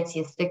it gets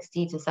you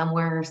 60 to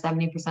somewhere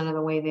 70% of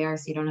the way there,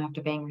 so you don't have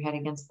to bang your head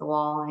against the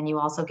wall, and you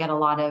also get a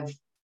lot of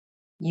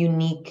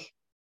unique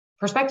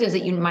perspectives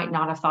that you might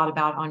not have thought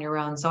about on your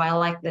own. So I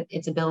like that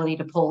its ability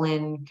to pull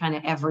in kind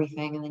of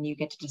everything, and then you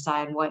get to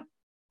decide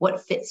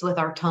what fits with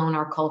our tone,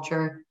 our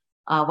culture.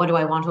 what do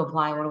I want to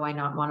apply? What do I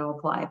not want to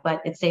apply?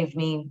 But it saved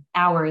me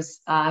hours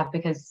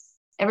because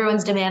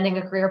everyone's demanding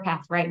a career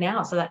path right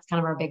now. So that's kind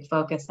of our big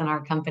focus in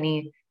our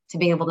company, to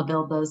be able to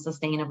build those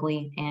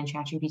sustainably. And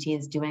ChatGPT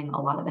is doing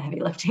a lot of the heavy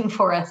lifting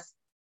for us.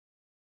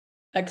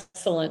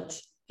 Excellent.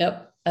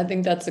 Yep. I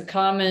think that's a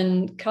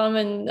common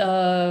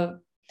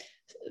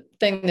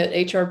thing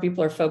that HR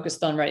people are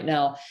focused on right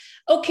now.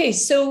 Okay,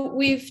 so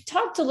we've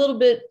talked a little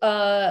bit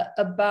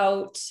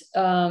about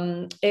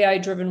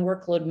AI-driven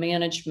workload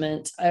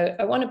management.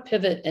 I want to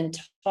pivot and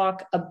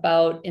talk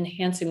about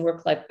enhancing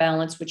work-life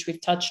balance, which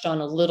we've touched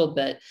on a little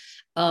bit.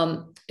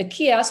 A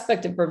key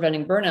aspect of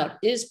preventing burnout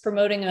is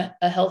promoting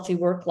a healthy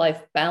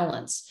work-life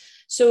balance.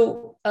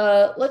 So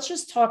let's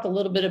just talk a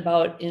little bit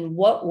about in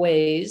what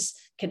ways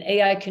can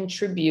AI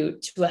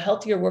contribute to a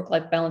healthier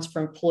work-life balance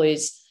for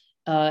employees.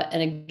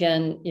 And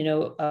again,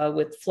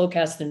 with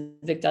Floqast and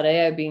Vic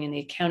AI being in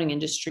the accounting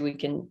industry, we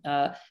can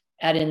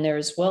add in there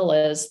as well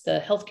as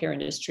the healthcare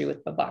industry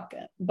with Babak.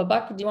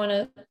 Babak, do you want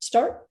to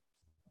start?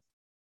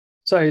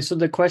 Sorry, so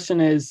the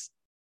question is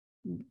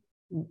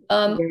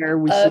where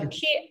we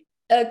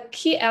a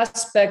key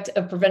aspect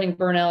of preventing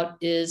burnout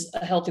is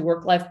a healthy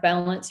work-life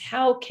balance.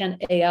 How can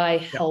AI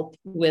help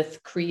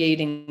with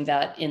creating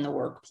that in the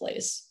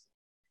workplace?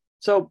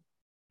 So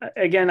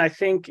again, I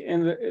think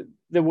in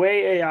the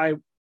way AI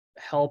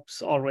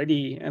helps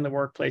already in the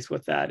workplace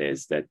with that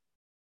is that,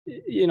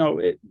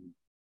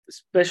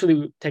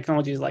 especially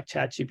technologies like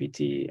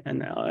ChatGPT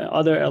and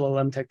other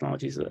LLM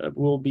technologies that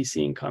we'll be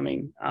seeing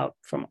coming out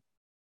from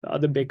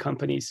other big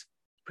companies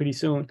pretty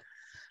soon,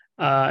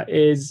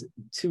 is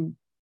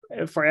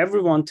for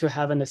everyone to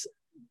have an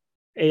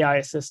AI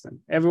assistant.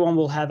 Everyone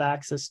will have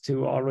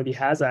already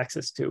has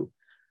access to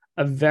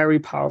a very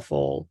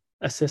powerful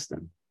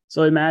assistant.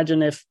 So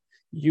imagine if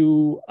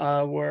you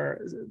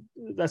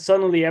that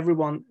suddenly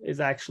everyone is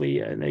actually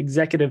an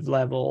executive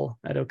level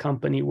at a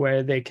company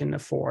where they can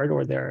afford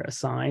or they're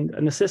assigned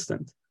an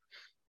assistant.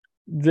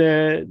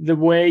 The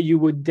way you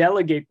would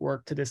delegate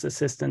work to this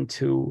assistant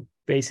to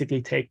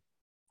basically take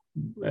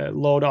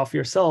load off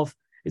yourself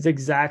is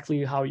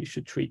exactly how you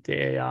should treat the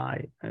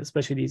AI,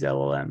 especially these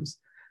LLMs.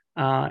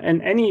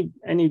 And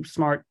any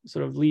smart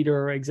sort of leader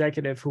or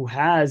executive who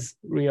has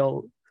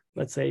real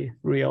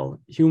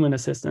human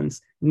assistants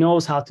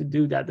knows how to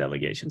do that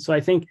delegation. So I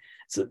think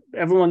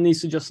everyone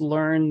needs to just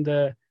learn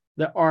the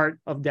art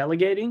of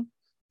delegating,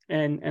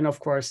 and of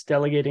course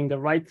delegating the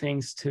right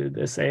things to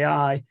this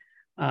AI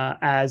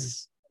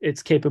as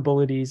its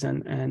capabilities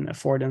and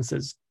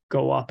affordances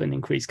go up and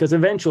increase, because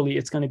eventually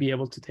it's going to be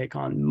able to take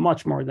on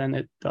much more than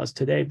it does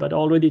today. But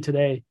already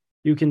today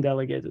you can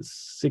delegate a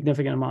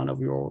significant amount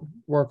of your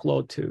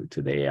workload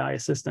to the AI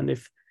assistant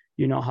if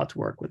you know how to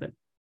work with it.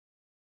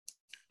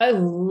 I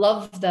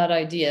love that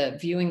idea,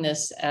 viewing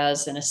this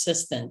as an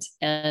assistant.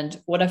 And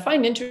what I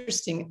find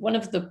interesting, one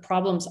of the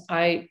problems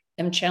I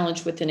am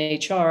challenged with in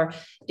HR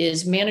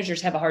is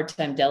managers have a hard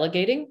time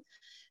delegating.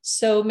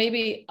 So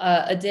maybe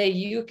Adey,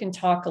 you can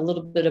talk a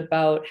little bit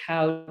about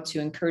how to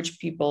encourage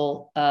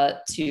people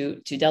to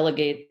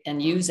delegate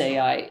and use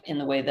AI in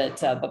the way that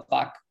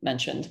Babak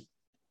mentioned.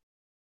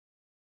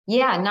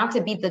 Yeah, not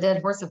to beat the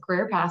dead horse of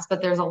career paths,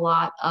 but there's a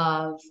lot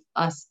of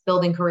us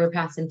building career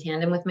paths in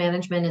tandem with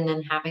management, and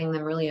then having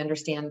them really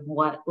understand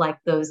what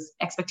those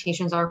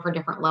expectations are for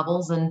different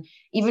levels and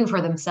even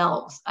for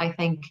themselves. I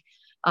think,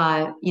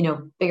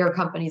 bigger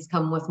companies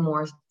come with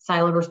more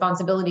siloed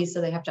responsibilities,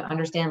 so they have to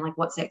understand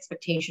what's the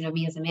expectation of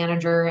me as a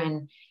manager,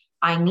 and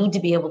I need to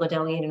be able to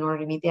delegate in order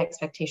to meet the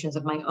expectations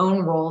of my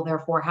own role.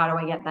 Therefore, how do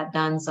I get that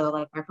done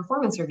so my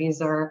performance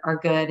reviews are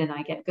good and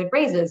I get good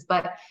raises?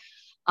 But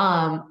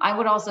I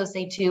would also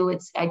say too,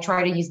 I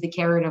try to use the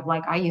carrot of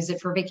I use it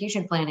for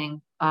vacation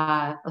planning.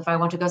 If I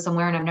want to go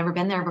somewhere and I've never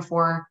been there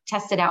before,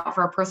 test it out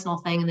for a personal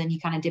thing, and then you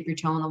kind of dip your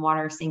toe in the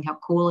water, seeing how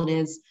cool it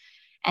is,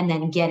 and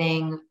then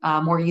getting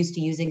more used to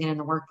using it in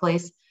the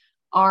workplace.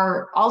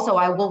 Also,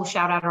 I will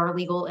shout out our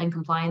legal and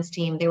compliance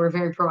team. They were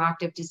very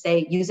proactive to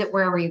say, use it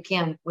wherever you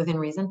can within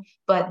reason,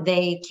 but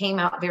they came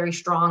out very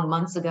strong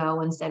months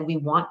ago and said, we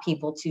want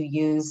people to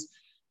use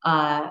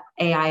AI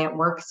at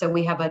work. So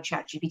we have a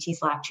ChatGPT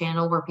Slack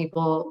channel where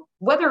people,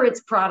 whether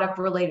it's product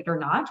related or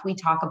not, we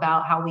talk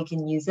about how we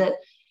can use it,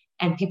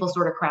 and people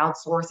sort of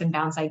crowdsource and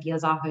bounce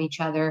ideas off of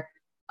each other.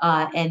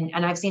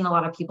 And I've seen a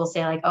lot of people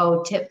say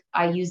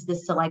I use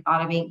this to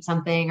automate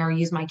something, or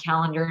use my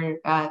calendar,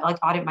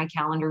 audit my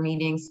calendar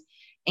meetings.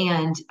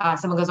 And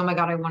someone goes, oh my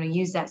God, I want to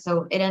use that.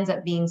 So it ends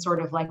up being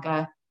sort of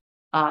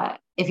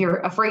if you're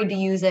afraid to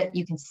use it,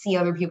 you can see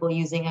other people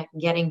using it,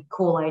 getting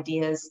cool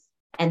ideas,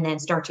 and then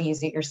start to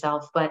use it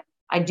yourself. But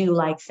I do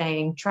like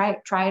saying, try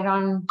it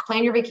on,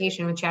 plan your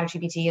vacation with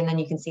ChatGPT, and then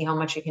you can see how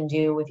much it can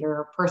do with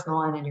your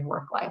personal and in your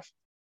work life.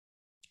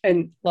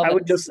 And I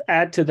would just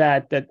add to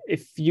that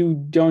if you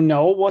don't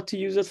know what to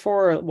use it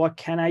for, or what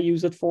can I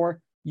use it for,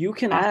 you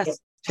can ask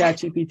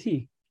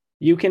ChatGPT.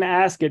 You can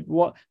ask it,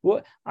 what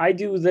I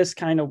do this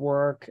kind of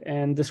work,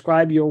 and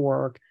describe your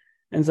work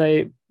and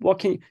say, what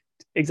can you,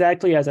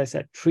 exactly as I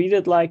said, treat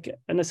it like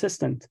an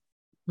assistant.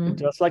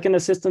 Just like an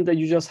assistant that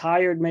you just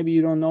hired, maybe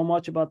you don't know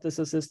much about this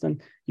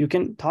assistant. You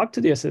can talk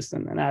to the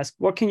assistant and ask,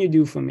 what can you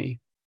do for me?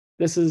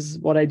 This is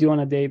what I do on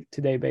a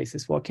day-to-day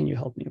basis. What can you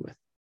help me with?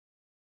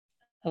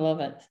 I love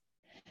it.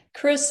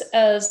 Kris,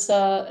 as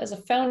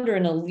a founder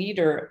and a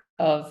leader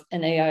of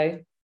an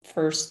AI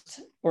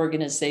first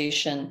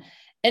organization,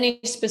 any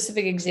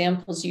specific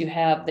examples you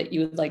have that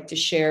you would like to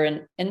share,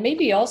 and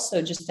maybe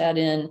also just add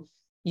in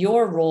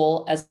your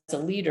role as a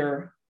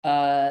leader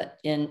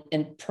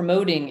in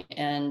promoting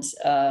and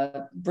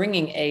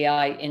bringing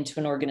AI into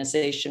an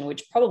organization,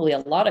 which probably a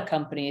lot of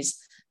companies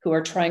who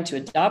are trying to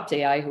adopt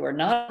AI, who are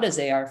not as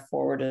AI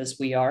forward as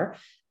we are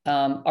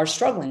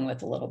struggling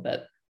with a little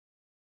bit.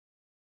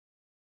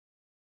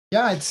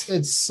 Yeah,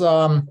 it's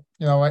I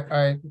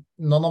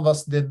none of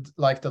us did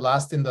like the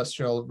last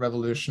industrial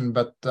revolution,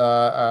 but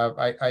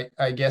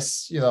I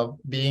guess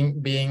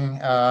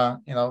being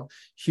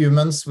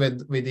humans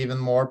with even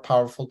more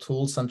powerful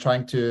tools and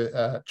trying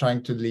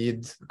to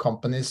lead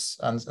companies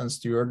and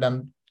steward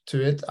them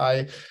to it.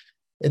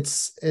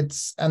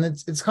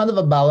 It's kind of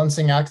a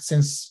balancing act,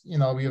 since you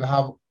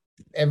have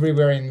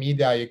everywhere in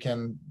media you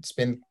can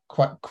spin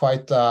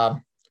quite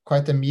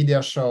a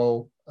media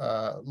show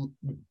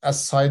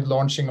aside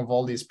launching of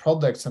all these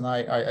products, and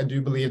I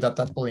do believe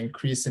that will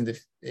increase in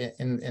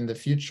the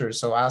future.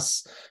 So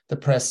as the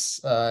press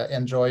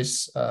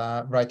enjoys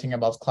writing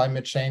about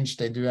climate change,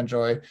 they do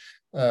enjoy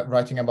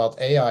writing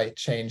about AI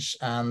change,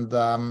 and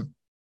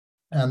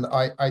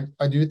I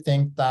do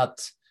think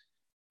that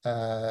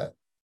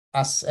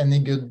as any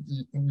good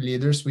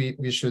leaders,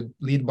 we should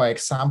lead by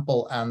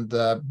example and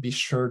be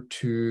sure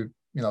to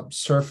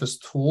surface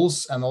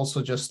tools and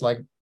also just like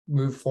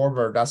move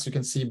forward. As you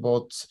can see,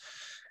 both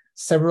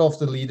several of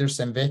the leaders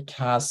in Vic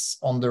has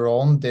on their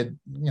own they've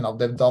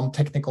done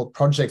technical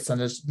projects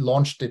and just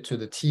launched it to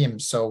the team.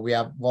 So we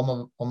have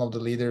one of the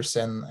leaders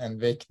in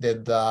Vic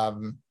did a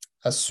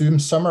Zoom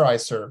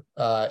summarizer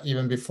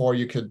even before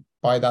you could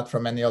buy that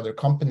from any other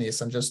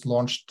companies, and just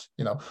launched,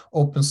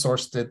 open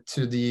sourced it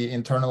to the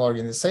internal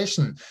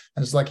organization.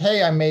 And it's like,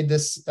 hey, I made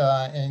this,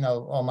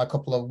 on a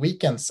couple of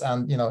weekends,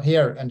 and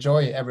here,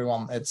 enjoy,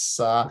 everyone. It's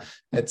now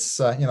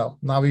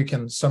you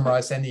can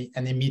summarize any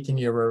meeting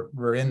you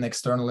were in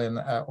externally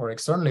or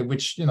externally,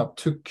 which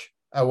took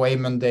away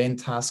mundane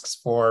tasks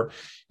for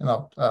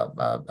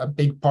a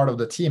big part of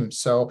the team.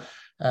 So.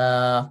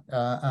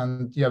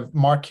 And you have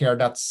Mark here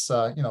that's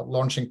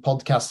launching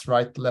podcasts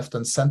right, left,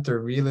 and center,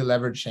 really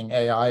leveraging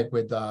AI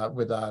with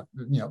a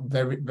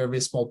very, very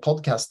small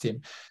podcast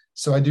team.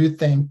 So I do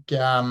think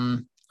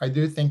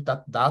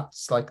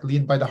that's like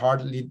lead by the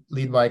heart,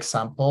 lead by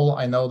example.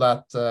 I know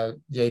that the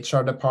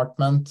HR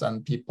department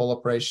and people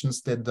operations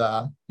did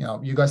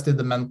you guys did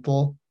the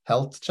mental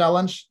health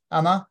challenge,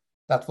 Anna.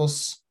 That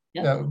was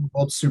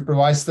both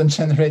supervised and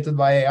generated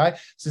by AI.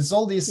 So it's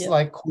all these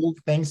like cool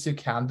things you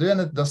can do,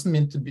 and it doesn't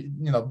mean to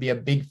be a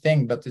big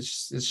thing, but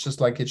it's just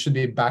like it should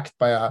be backed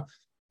by a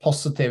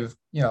positive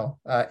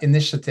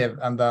initiative,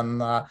 and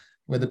then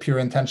with a pure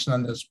intention,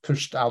 and is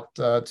pushed out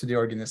to the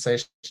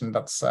organization.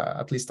 That's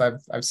at least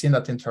I've seen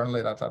that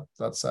internally.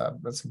 That's a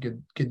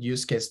good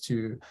use case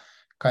to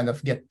kind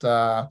of get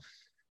the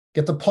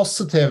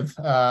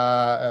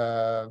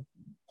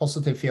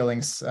positive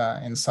feelings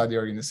inside the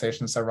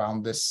organizations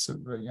around this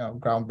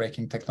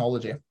groundbreaking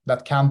technology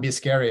that can be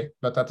scary,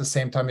 but at the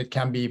same time it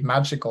can be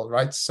magical,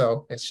 right?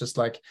 So it's just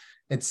like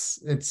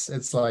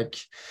it's like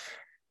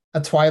a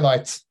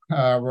twilight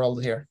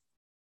world here.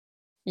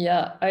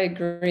 Yeah, I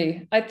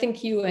agree. I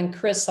think you and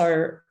Kris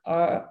you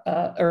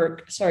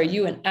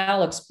and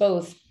Alex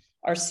both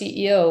are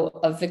CEO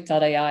of Vic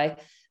AI.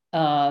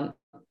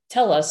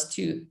 Tell us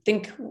to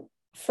think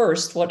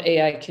first what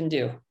AI can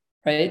do.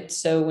 Right.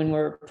 So when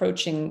we're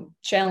approaching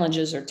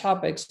challenges or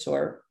topics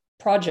or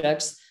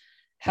projects,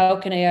 how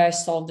can AI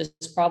solve this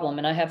problem?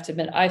 And I have to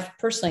admit, I've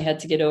personally had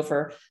to get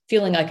over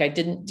feeling like I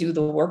didn't do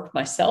the work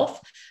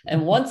myself.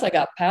 And once I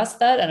got past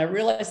that and I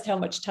realized how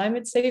much time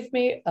it saved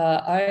me,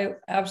 I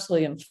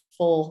absolutely am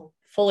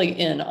fully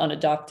in on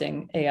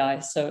adopting AI.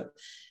 So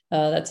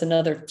that's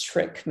another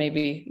trick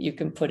maybe you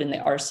can put in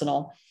the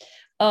arsenal.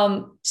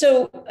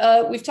 So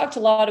we've talked a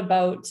lot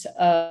about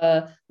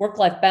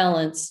work-life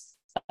balance.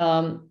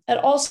 It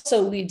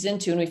also leads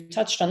into, and we've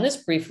touched on this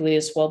briefly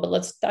as well, but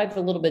let's dive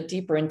a little bit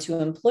deeper into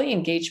employee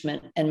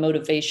engagement and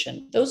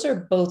motivation. Those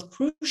are both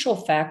crucial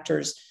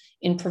factors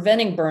in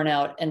preventing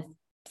burnout and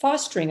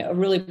fostering a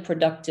really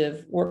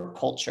productive work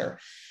culture.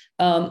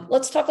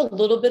 Let's talk a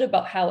little bit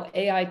about how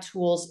AI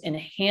tools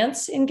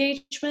enhance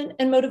engagement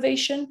and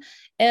motivation,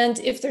 and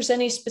if there's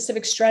any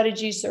specific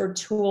strategies or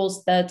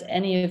tools that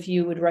any of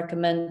you would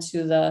recommend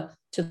to the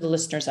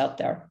listeners out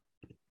there.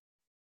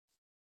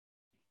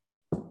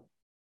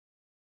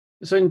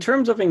 So in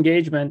terms of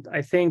engagement,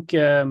 I think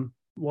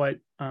what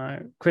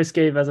Kris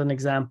gave as an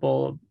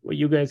example of what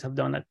you guys have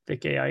done at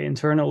Vic AI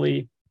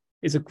internally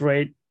is a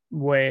great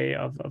way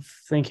of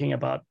thinking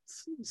about,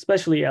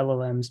 especially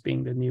LLMs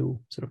being the new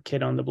sort of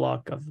kid on the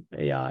block of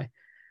AI.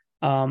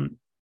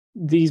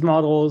 these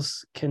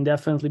models can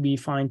definitely be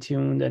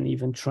fine-tuned and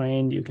even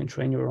trained. You can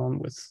train your own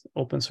with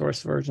open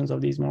source versions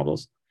of these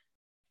models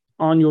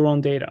on your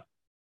own data.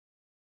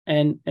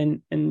 And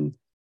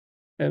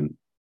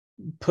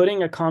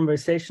putting a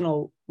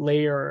conversational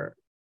layer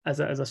as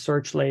a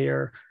search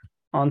layer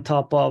on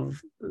top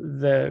of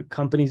the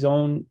company's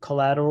own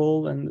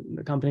collateral and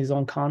the company's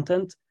own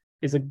content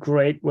is a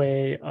great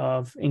way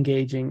of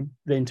engaging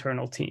the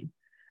internal team.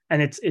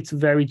 And it's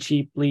very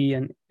cheaply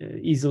and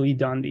easily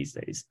done these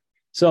days.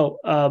 So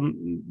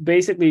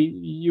basically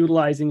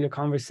utilizing the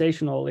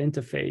conversational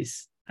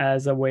interface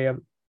as a way of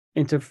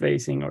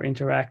interfacing or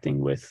interacting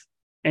with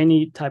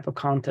any type of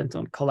content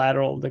on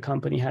collateral the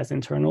company has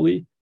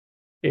internally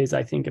is,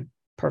 I think, a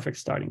perfect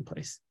starting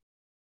place.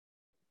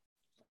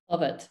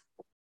 Love it.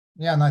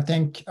 Yeah, and I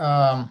think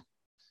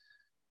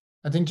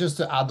just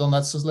to add on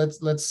that, so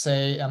let's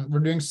say, and we're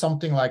doing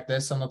something like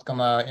this. I'm not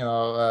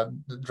gonna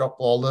drop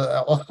all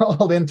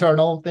the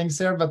internal things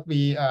here, but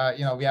we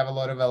we have a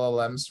lot of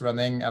LLMs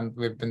running, and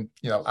we've been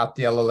at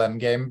the LLM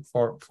game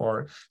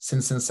for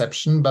since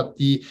inception. But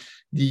the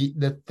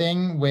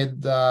thing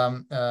with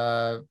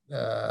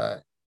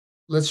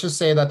let's just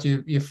say that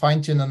you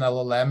fine-tune an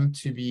LLM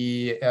to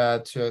be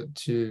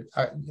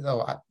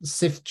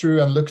sift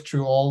through and look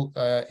through all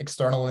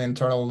external and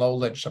internal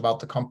knowledge about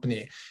the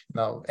company,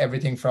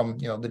 everything from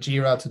the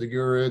Jira to the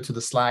Guru to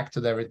the Slack to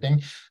the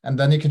everything, and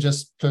then you can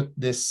just put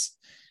this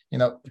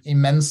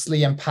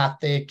immensely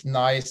empathic,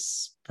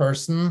 nice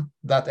person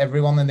that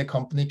everyone in the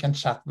company can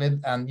chat with,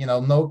 and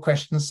no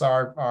questions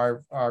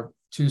are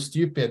too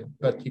stupid,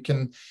 but you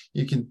can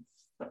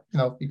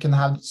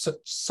have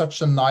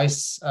such a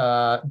nice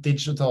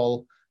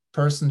digital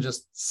person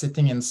just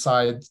sitting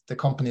inside the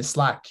company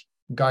Slack,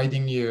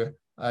 guiding new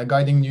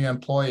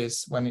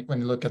employees when you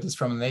look at this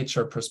from an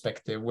HR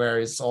perspective, where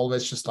it's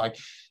always just like,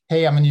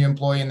 hey, I'm a new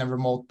employee in a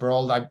remote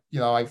world. I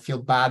feel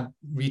bad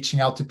reaching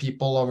out to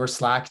people over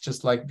Slack,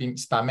 just like being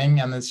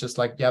spamming, and it's just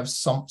like you have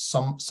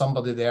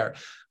somebody there.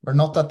 We're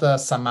not at the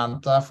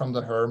Samantha from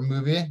the Her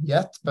movie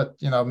yet, but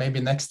maybe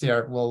next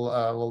year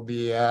we'll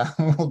be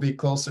we'll be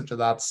closer to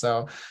that.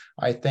 So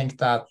I think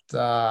that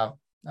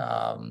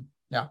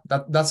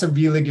that's a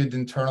really good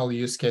internal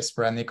use case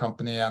for any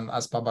company. And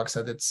as Babak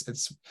said,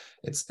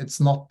 it's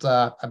not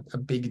a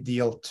big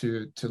deal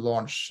to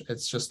launch.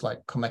 It's just like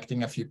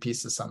connecting a few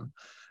pieces and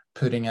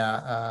putting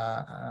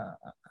a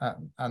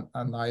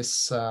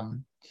nice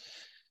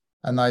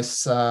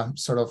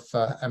sort of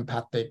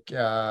empathic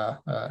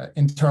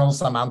internal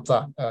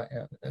Samantha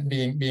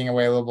being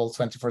available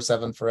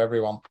 24/7 for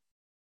everyone.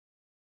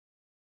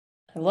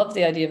 I love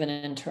the idea of an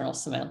internal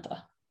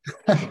Samantha.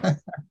 I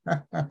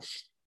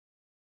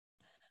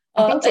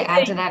think to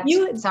add to that,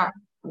 sorry.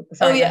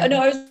 Oh yeah,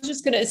 no, I was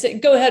just going to say,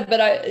 go ahead,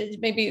 but I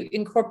maybe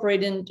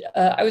incorporate in.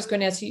 I was going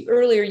to ask you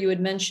earlier. You had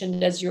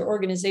mentioned as your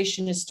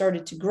organization has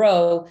started to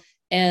grow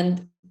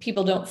and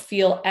people don't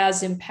feel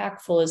as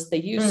impactful as they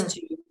used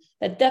to.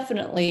 That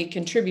definitely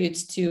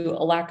contributes to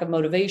a lack of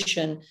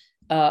motivation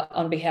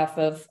on behalf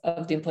of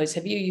the employees.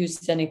 Have you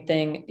used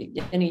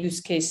any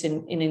use case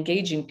in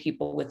engaging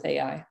people with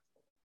AI?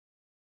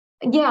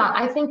 Yeah,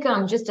 I think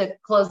just to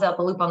close out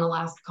the loop on the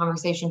last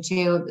conversation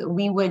too,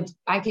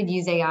 I could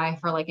use AI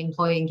for like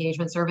employee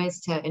engagement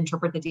surveys to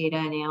interpret the data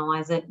and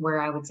analyze it, where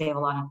I would save a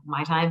lot of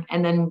my time.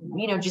 And then,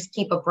 just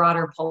keep a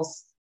broader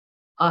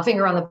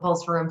finger on the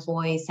pulse for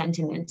employee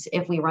sentiment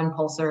if we run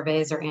pulse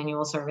surveys or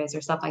annual surveys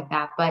or stuff like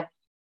that. But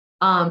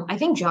I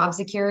think job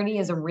security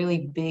is a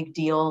really big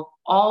deal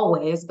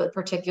always, but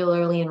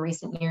particularly in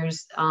recent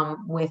years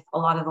with a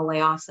lot of the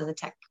layoffs in the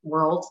tech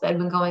world that have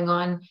been going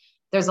on.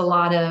 There's a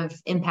lot of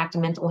impact to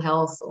mental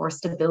health or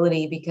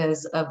stability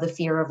because of the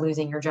fear of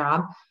losing your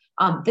job.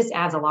 This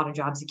adds a lot of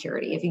job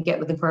security if you get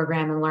with the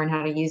program and learn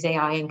how to use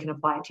AI and can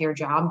apply it to your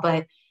job.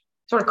 But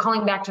sort of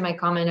calling back to my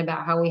comment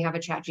about how we have a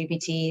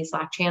ChatGPT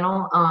Slack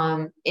channel,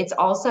 it's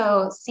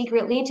also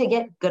secretly to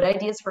get good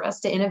ideas for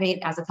us to innovate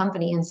as a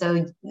company. And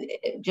so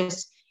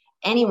just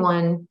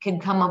anyone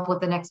could come up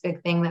with the next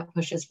big thing that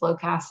pushes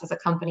Floqast as a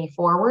company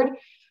forward.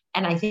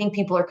 And I think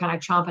people are kind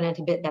of chomping at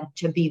a bit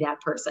to be that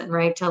person,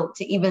 right? To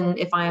even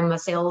if I'm a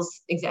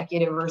sales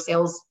executive or a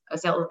sales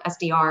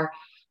SDR,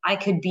 I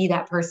could be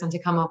that person to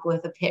come up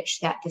with a pitch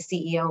that the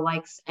CEO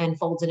likes and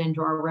folds it into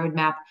our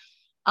roadmap.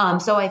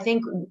 So I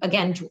think,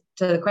 again, to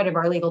the credit of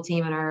our legal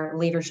team and our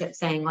leadership,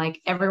 saying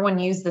like, everyone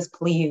use this,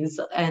 please,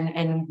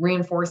 and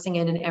reinforcing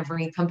it in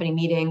every company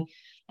meeting,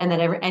 and that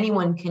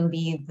anyone can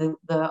be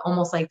the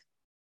almost like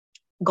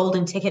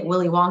golden ticket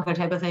Willy Wonka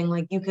type of thing.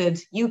 Like you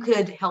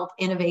could help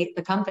innovate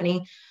the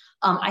company.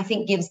 I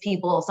think gives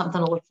people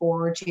something to look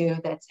forward to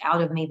that's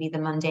out of maybe the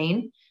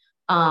mundane,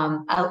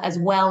 as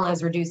well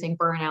as reducing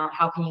burnout.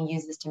 How can you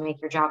use this to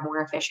make your job more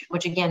efficient?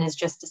 Which again is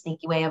just a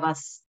sneaky way of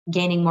us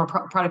gaining more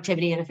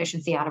productivity and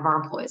efficiency out of our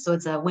employees. So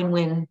it's a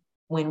win-win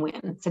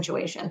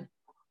situation.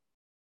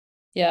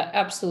 Yeah,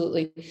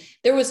 absolutely.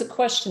 There was a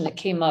question that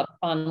came up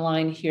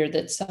online here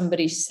that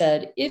somebody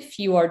said, if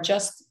you are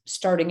just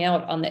starting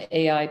out on the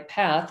AI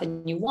path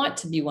and you want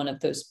to be one of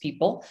those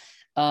people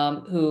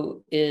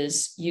who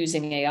is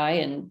using AI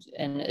and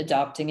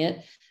adopting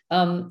it,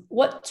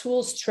 what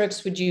tools,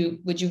 tricks would you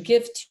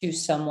give to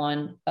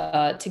someone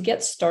to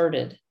get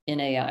started in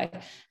AI?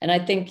 And I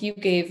think you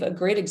gave a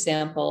great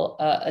example,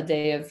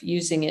 Adey, of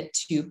using it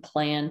to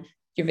plan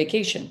your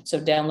vacation. So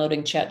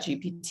downloading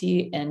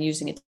ChatGPT and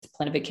using it to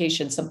plan a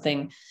vacation,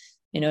 something,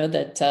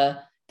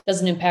 that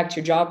doesn't impact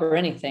your job or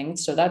anything.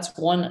 So that's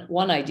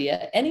one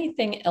idea.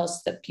 Anything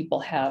else that people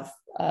have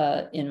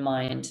in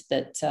mind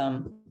that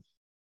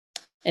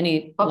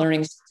any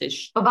learnings to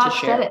Babak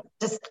share? said it.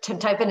 Just to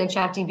type into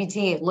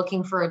ChatGPT,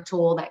 looking for a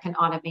tool that can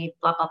automate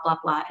blah, blah, blah,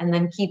 blah, and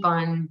then keep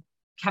on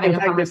having a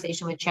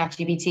conversation with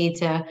ChatGPT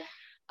to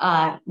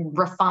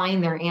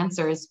refine their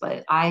answers.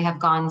 But I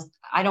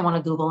don't want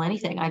to Google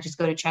anything. I just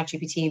go to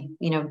ChatGPT,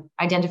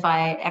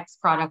 identify X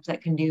product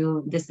that can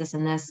do this, this,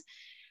 and this.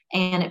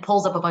 And it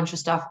pulls up a bunch of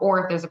stuff.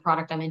 Or if there's a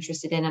product I'm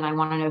interested in and I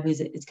want to know who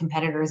its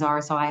competitors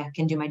are so I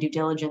can do my due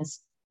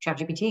diligence,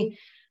 ChatGPT.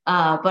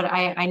 But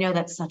I know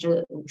that's such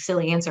a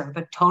silly answer,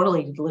 but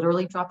totally,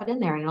 literally drop it in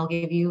there and it'll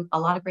give you a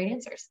lot of great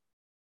answers.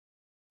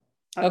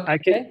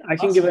 Okay. I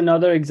can give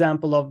another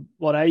example of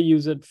what I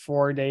use it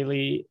for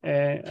daily.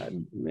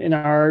 In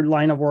our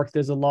line of work,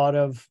 there's a lot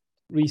of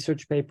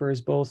research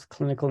papers, both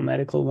clinical and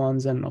medical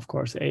ones, and of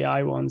course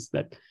AI ones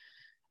that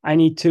I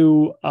need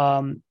to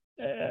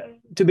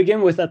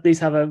begin with, at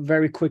least have a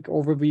very quick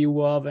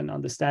overview of and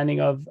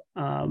understanding of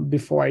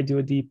before I do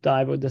a deep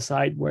dive or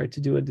decide where to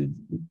do a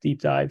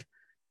deep dive,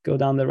 go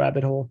down the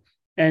rabbit hole.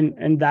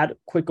 And that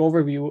quick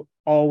overview,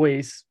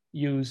 always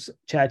use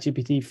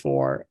ChatGPT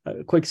for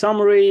a quick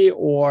summary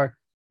or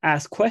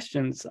ask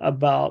questions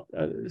about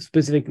a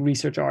specific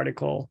research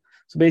article.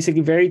 So basically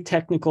very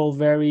technical,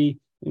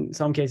 in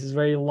some cases,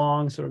 very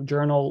long sort of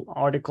journal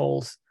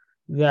articles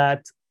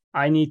that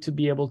I need to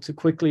be able to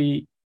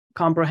quickly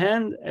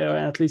comprehend and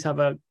at least have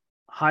a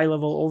high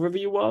level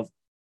overview of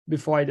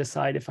before I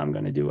decide if I'm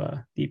going to do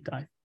a deep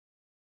dive.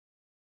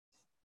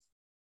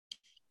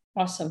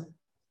 Awesome.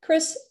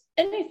 Kris,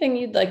 anything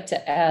you'd like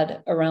to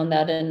add around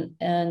that?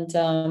 And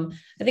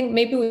I think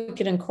maybe we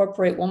could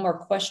incorporate one more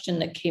question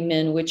that came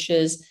in, which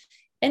is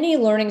any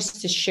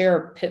learnings to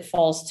share,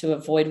 pitfalls to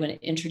avoid when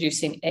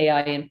introducing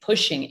AI and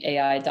pushing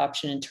AI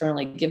adoption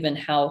internally, given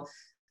how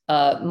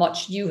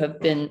much you have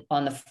been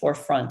on the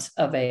forefront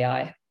of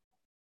AI?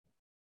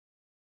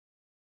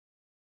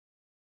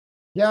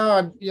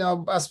 Yeah,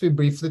 as we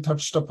briefly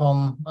touched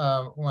upon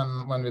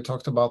when we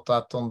talked about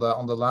that on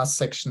the last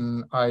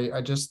section,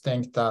 I just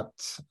think that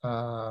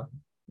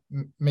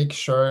make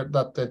sure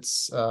that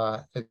it's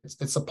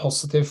a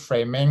positive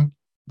framing,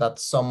 that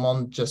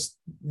someone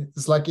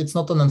it's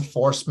not an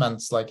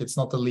enforcement, it's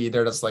not the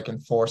leader that's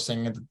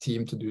enforcing the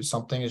team to do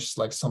something. It's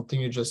just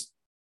something you just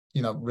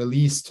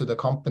release to the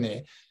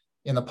company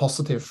in a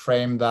positive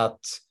frame that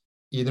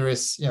either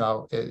is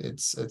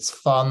it's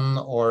fun,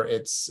 or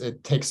it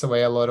takes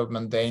away a lot of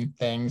mundane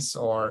things,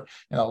 or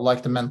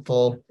like the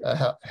mental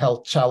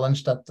health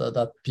challenge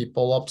that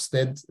People Ops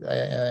did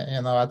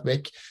at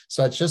Vic.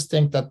 So I just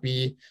think that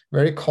we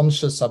very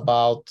conscious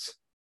about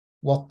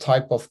what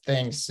type of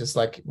things is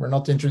we're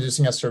not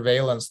introducing a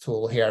surveillance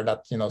tool here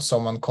that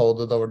someone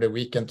coded over the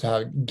weekend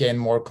to gain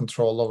more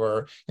control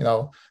over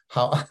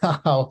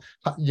how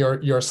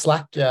your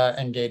Slack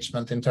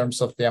engagement in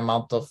terms of the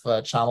amount of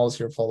channels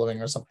you're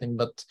following or something,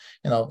 but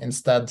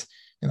instead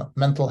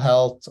mental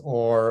health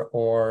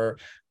or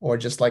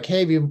just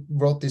hey, we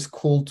wrote this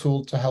cool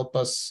tool to help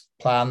us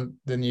plan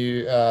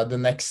the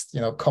next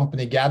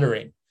company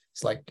gathering.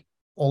 It's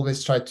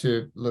always try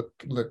to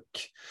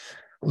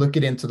look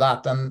it into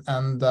that,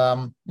 and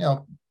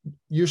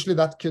usually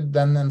that could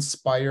then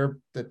inspire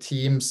the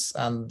teams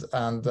and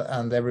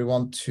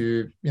everyone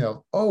to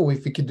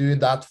if we could do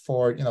that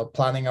for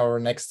planning our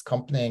next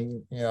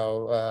company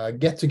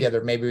get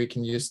together, maybe we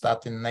can use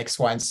that in X,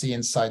 Y, and Z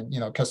inside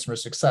customer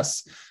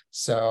success.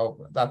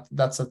 So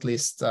that's at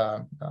least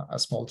a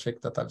small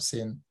trick that I've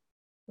seen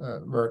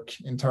work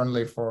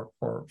internally for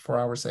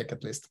our sake,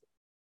 at least.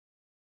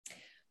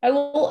 I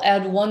will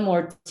add one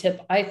more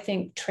tip. I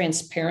think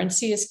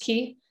transparency is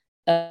key,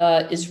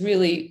 is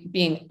really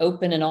being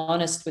open and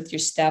honest with your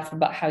staff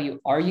about how you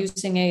are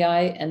using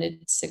AI and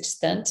its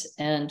extent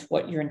and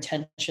what your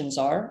intentions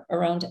are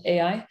around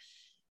AI.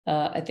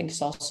 I think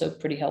is also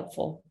pretty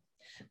helpful.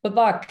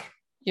 Babak,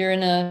 you're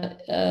in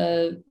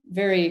a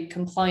very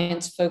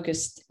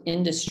compliance-focused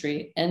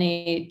industry.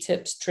 Any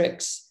tips,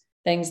 tricks,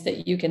 things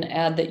that you can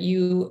add that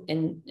you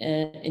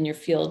in your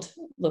field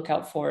look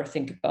out for or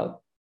think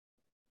about?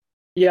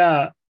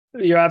 Yeah,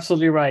 you're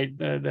absolutely right.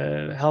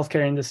 The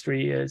healthcare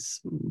industry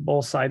is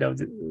both sides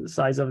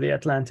of the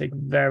Atlantic,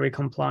 very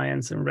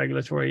compliance and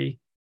regulatory,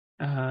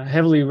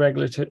 heavily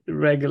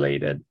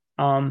regulated.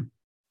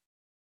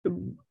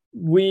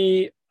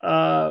 We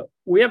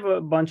have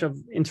a bunch of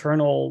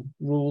internal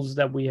rules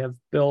that we have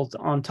built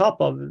on top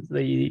of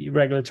the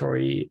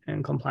regulatory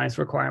and compliance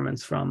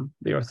requirements from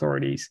the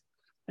authorities.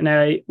 And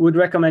I would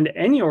recommend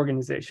any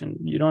organization,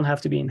 you don't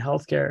have to be in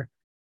healthcare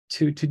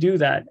to do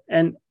that.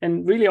 And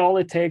really all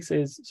it takes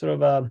is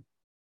sort of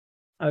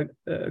a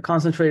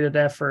concentrated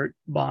effort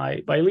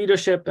by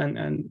leadership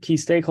and key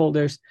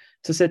stakeholders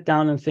to sit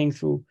down and think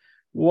through,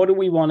 what do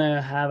we want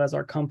to have as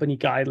our company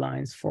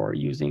guidelines for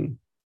using,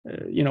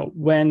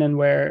 when and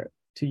where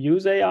to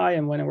use AI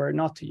and when and where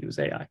not to use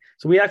AI.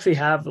 So we actually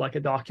have like a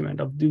document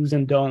of do's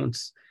and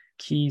don'ts,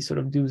 key sort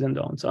of do's and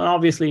don'ts. And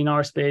obviously in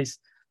our space,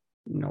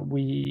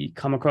 we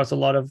come across a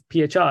lot of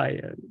PHI,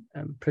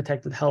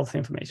 protected health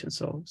information.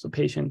 So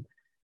patient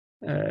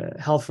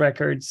health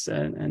records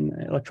and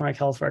electronic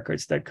health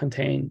records that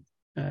contain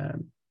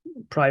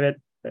private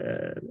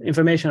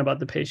information about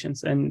the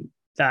patients. And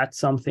that's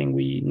something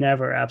we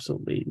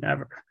absolutely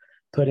never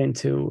put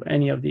into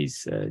any of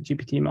these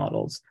GPT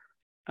models,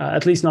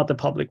 at least not the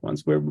public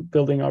ones. We're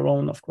building our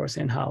own, of course,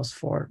 in-house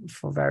for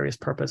various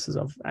purposes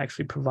of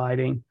actually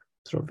providing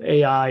sort of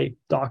AI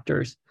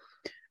doctors.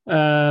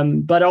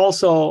 But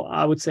also,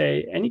 I would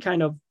say any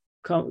kind of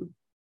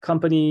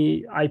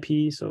company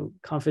IP, so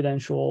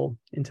confidential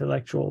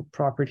intellectual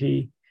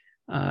property,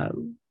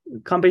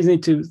 companies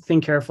need to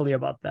think carefully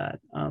about that.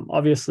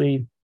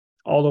 Obviously,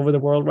 all over the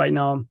world right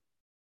now,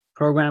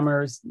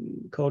 programmers,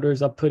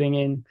 coders are putting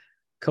in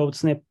code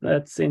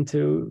snippets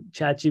into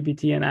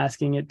ChatGPT and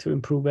asking it to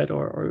improve it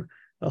or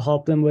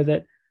help them with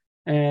it.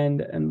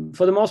 And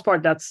for the most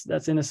part,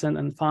 that's innocent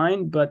and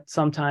fine. But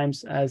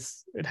sometimes,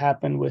 as it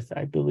happened with,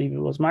 I believe it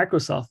was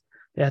Microsoft,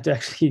 they had to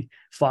actually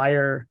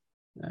fire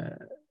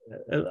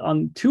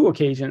on 2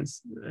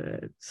 occasions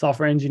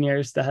software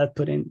engineers that had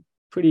put in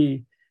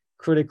pretty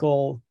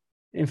critical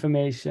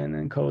information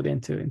and code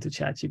into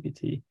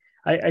ChatGPT.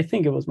 I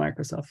think it was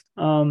Microsoft.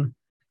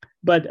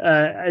 But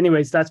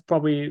anyways, that's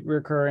probably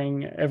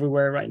recurring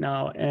everywhere right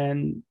now.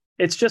 And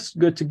it's just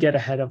good to get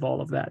ahead of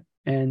all of that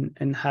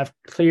and have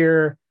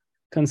clear,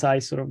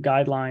 concise sort of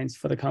guidelines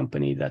for the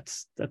company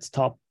that's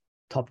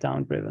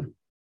top-down driven.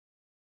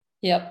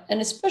 Yep. And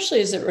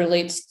especially as it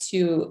relates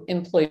to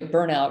employee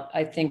burnout,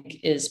 I think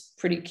is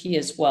pretty key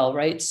as well,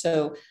 right?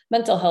 So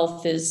mental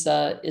health is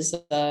a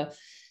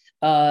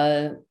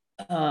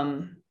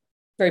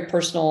very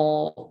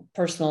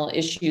personal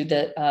issue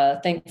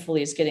that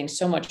thankfully is getting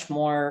so much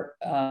more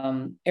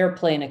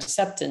airplay and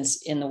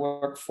acceptance in the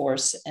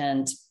workforce,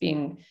 and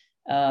being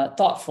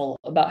thoughtful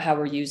about how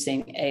we're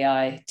using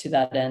AI to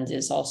that end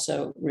is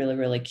also really,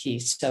 really key.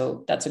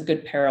 So that's a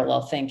good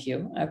parallel. Thank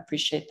you. I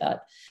appreciate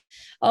that.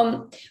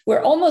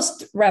 We're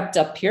almost wrapped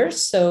up here.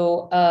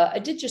 So I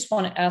did just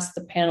want to ask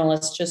the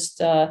panelists just,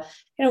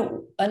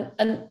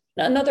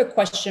 another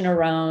question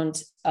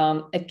around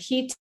a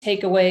key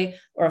takeaway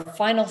or a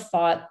final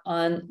thought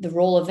on the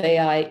role of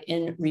AI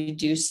in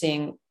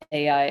reducing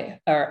in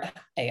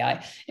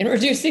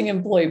reducing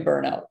employee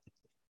burnout.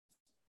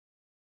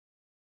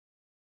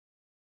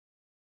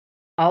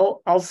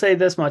 I'll say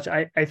this much.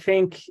 I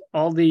think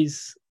all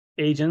these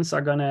agents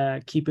are going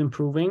to keep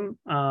improving,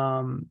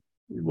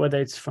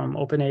 whether it's from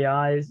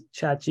OpenAI,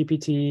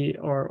 ChatGPT,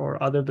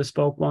 or other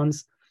bespoke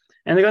ones.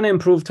 And they're going to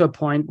improve to a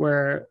point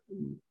where,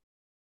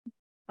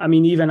 I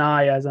mean, even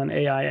I, as an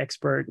AI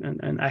expert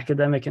and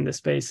academic in this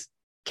space,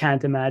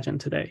 can't imagine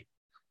today.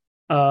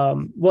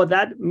 What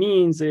that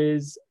means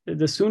is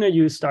the sooner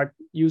you start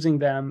using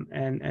them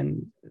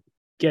and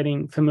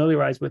getting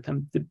familiarized with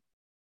them,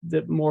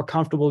 the more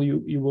comfortable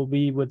you will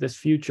be with this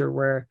future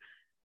where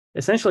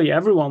essentially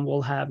everyone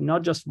will have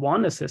not just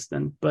one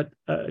assistant, but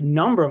a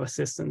number of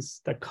assistants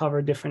that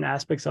cover different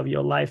aspects of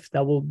your life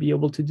that will be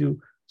able to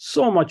do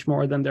so much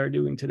more than they're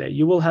doing today.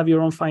 You will have your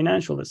own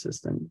financial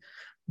assistant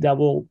that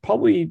will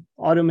probably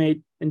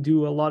automate and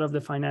do a lot of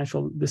the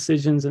financial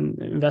decisions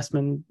and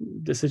investment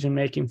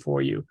decision-making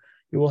for you.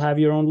 You will have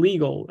your own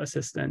legal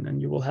assistant, and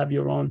you will have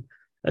your own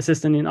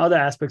assistant in other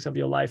aspects of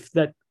your life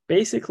that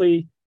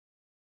basically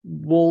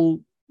will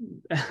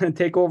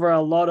take over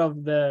a lot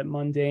of the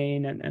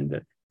mundane and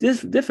the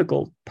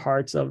difficult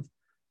parts of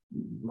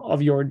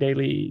your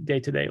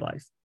day-to-day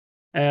life.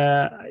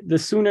 The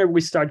sooner we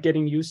start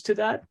getting used to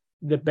that,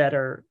 the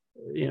better,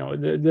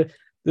 the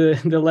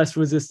less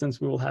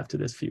resistance we will have to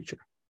this future.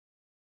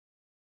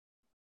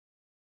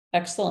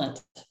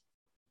 Excellent.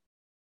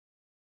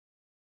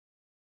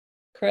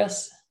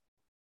 Kris?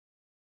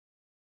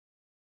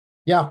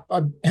 Yeah,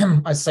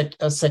 I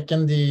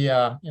second the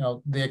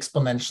the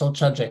exponential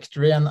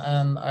trajectory, and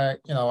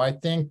I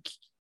think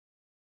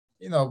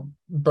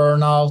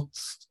burnout,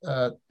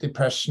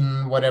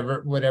 depression,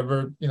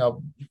 whatever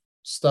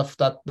stuff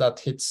that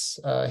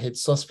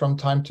hits us from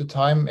time to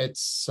time.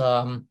 It's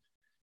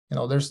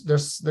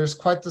there's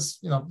quite this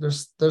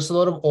there's a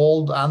lot of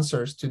old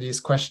answers to these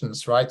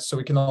questions, right? So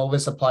we can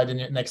always apply the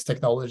next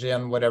technology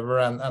and whatever,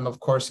 and of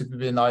course it would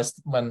be nice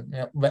when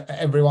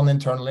everyone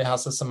internally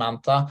has a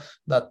Samantha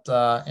that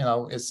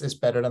is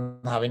better than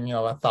having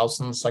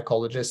 1,000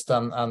 psychologists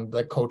and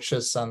the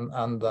coaches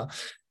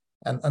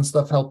and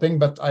stuff helping.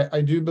 But I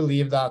do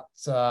believe that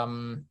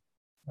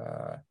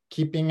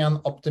keeping an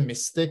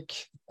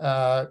optimistic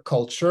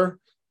culture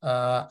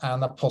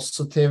and a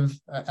positive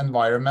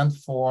environment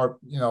for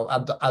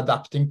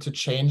adapting to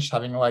change,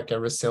 having like a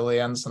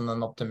resilience and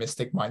an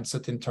optimistic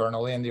mindset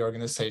internally in the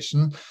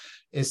organization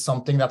is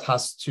something that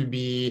has to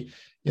be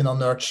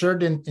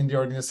nurtured in the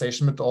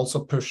organization, but also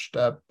pushed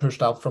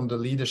out from the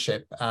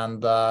leadership.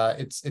 And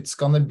it's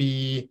gonna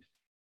be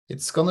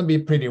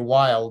pretty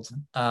wild.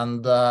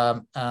 And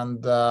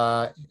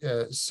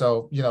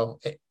so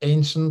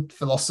ancient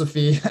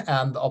philosophy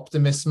and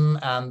optimism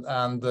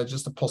and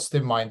just a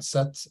positive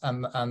mindset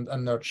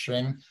and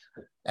nurturing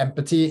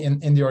empathy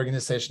in the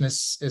organization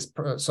is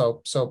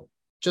so.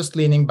 Just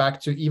leaning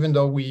back to, even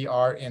though we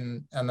are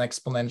in an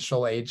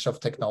exponential age of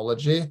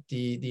technology,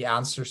 the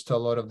answers to a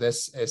lot of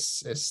this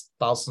is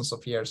thousands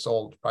of years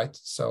old, right?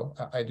 So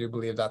I do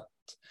believe that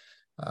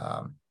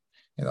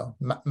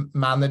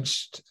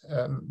managed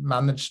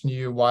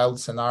new wild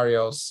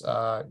scenarios,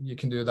 you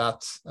can do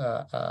that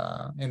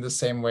in the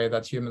same way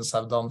that humans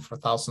have done for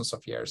thousands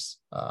of years,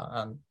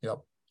 and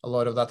a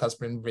lot of that has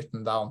been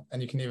written down,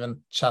 and you can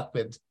even chat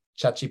with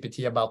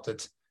ChatGPT about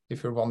it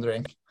if you're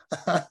wondering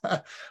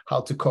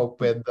how to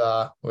cope with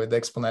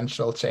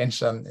exponential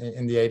change and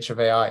in the age of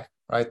AI,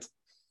 right?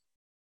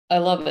 I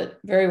love it.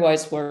 Very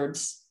wise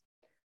words.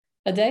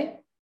 Adey?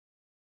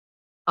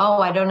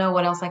 Oh, I don't know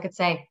what else I could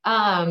say.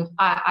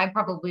 I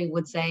probably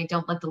would say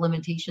don't let the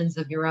limitations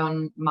of your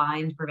own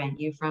mind prevent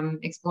you from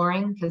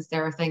exploring, because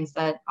there are things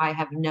that I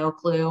have no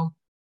clue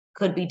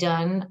could be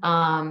done,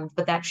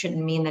 but that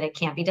shouldn't mean that it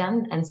can't be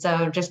done. And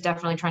so just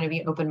definitely trying to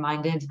be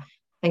open-minded.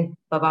 I think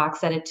Babak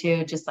said it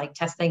too, just like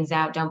test things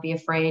out, don't be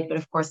afraid, but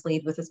of course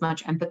lead with as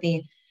much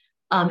empathy.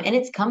 And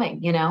it's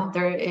coming,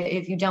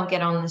 if you don't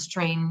get on this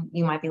train,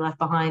 you might be left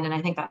behind. And I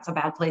think that's a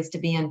bad place to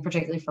be in,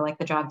 particularly for like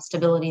the job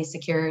stability,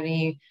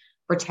 security,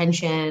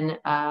 retention,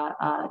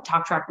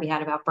 talk track we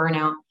had about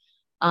burnout.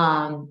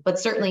 But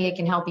certainly it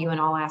can help you in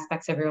all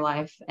aspects of your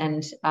life.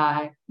 And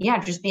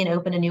just being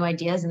open to new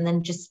ideas, and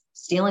then just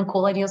stealing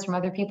cool ideas from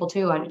other people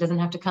too. It doesn't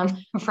have to come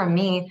from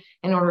me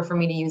in order for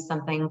me to use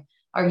something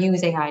or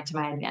use AI to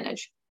my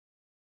advantage.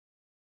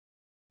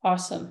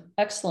 Awesome.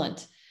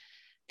 Excellent.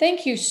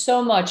 Thank you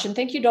so much. And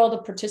thank you to all the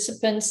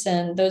participants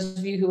and those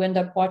of you who end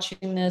up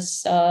watching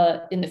this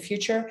in the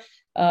future.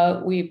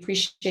 We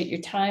appreciate your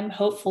time.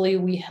 Hopefully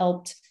we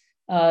helped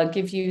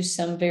give you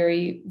some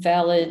very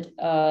valid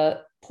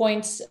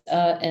points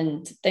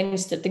and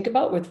things to think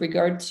about with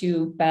regard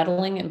to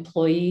battling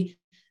employee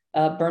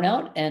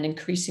burnout and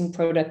increasing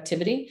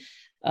productivity.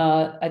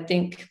 I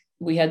think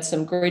we had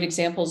some great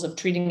examples of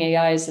treating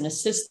AI as an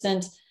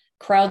assistant,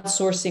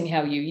 crowdsourcing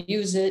how you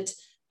use it,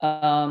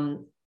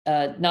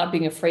 not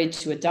being afraid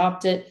to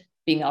adopt it,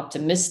 being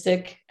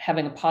optimistic,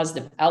 having a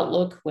positive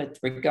outlook with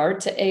regard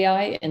to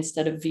AI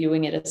instead of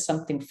viewing it as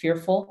something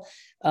fearful.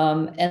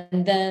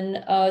 And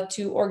then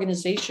to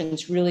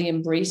organizations really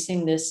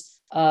embracing this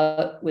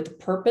with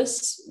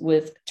purpose,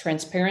 with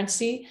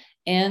transparency,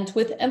 and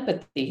with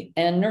empathy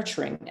and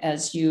nurturing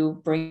as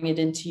you bring it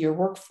into your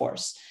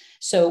workforce.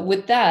 So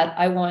with that,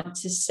 I want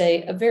to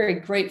say a very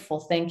grateful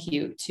thank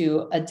you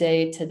to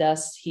Adey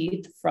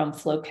Tadessie-Heath from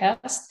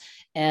Floqast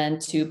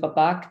and to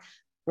Babak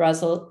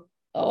Rasolzadeh.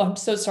 Oh, I'm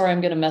so sorry, I'm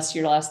going to mess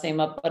your last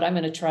name up, but I'm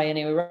going to try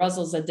anyway.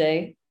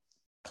 Rasolzadeh.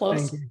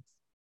 Close. Thank you.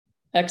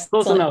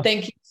 Excellent.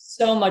 Thank you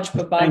so much,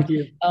 Babak. Thank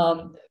you.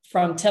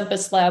 From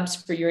Tempus Labs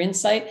for your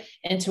insight,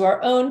 and to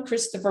our own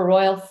Kris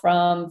Røil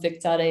from Vic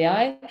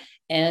AI,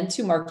 and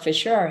to Mark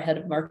Fisher, our head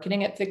of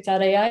marketing at Vic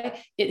AI.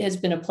 It has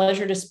been a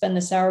pleasure to spend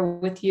this hour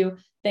with you.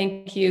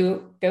 Thank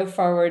you. Go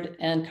forward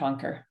and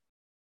conquer.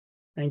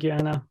 Thank you,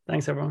 Anna.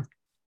 Thanks, everyone.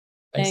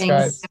 Thanks.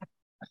 Guys.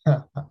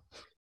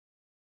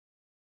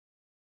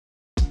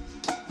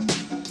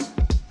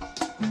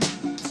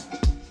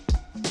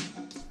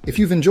 If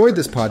you've enjoyed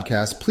this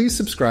podcast, please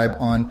subscribe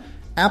on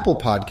Apple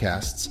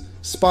Podcasts,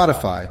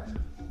 Spotify,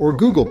 or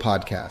Google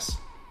Podcasts.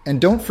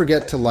 And don't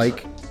forget to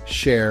like,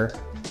 share,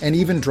 and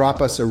even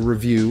drop us a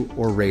review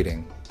or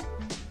rating.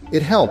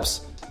 It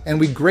helps, and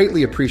we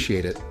greatly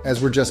appreciate it,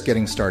 as we're just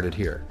getting started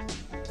here.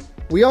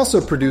 We also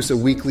produce a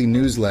weekly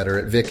newsletter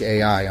at Vic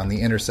AI on the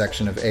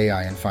intersection of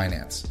AI and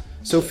finance.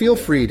 So feel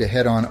free to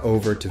head on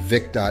over to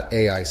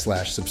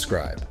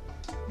vic.ai/subscribe.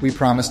 We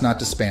promise not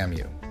to spam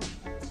you.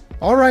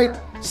 All right,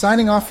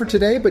 signing off for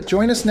today, but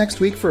join us next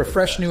week for a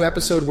fresh new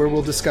episode where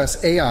we'll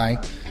discuss AI,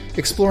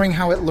 exploring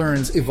how it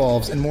learns,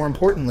 evolves, and more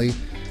importantly,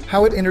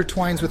 how it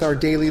intertwines with our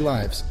daily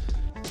lives.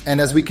 And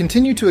as we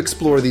continue to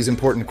explore these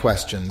important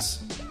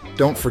questions,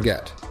 don't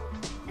forget,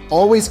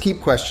 always keep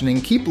questioning,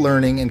 keep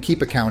learning, and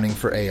keep accounting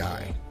for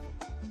AI.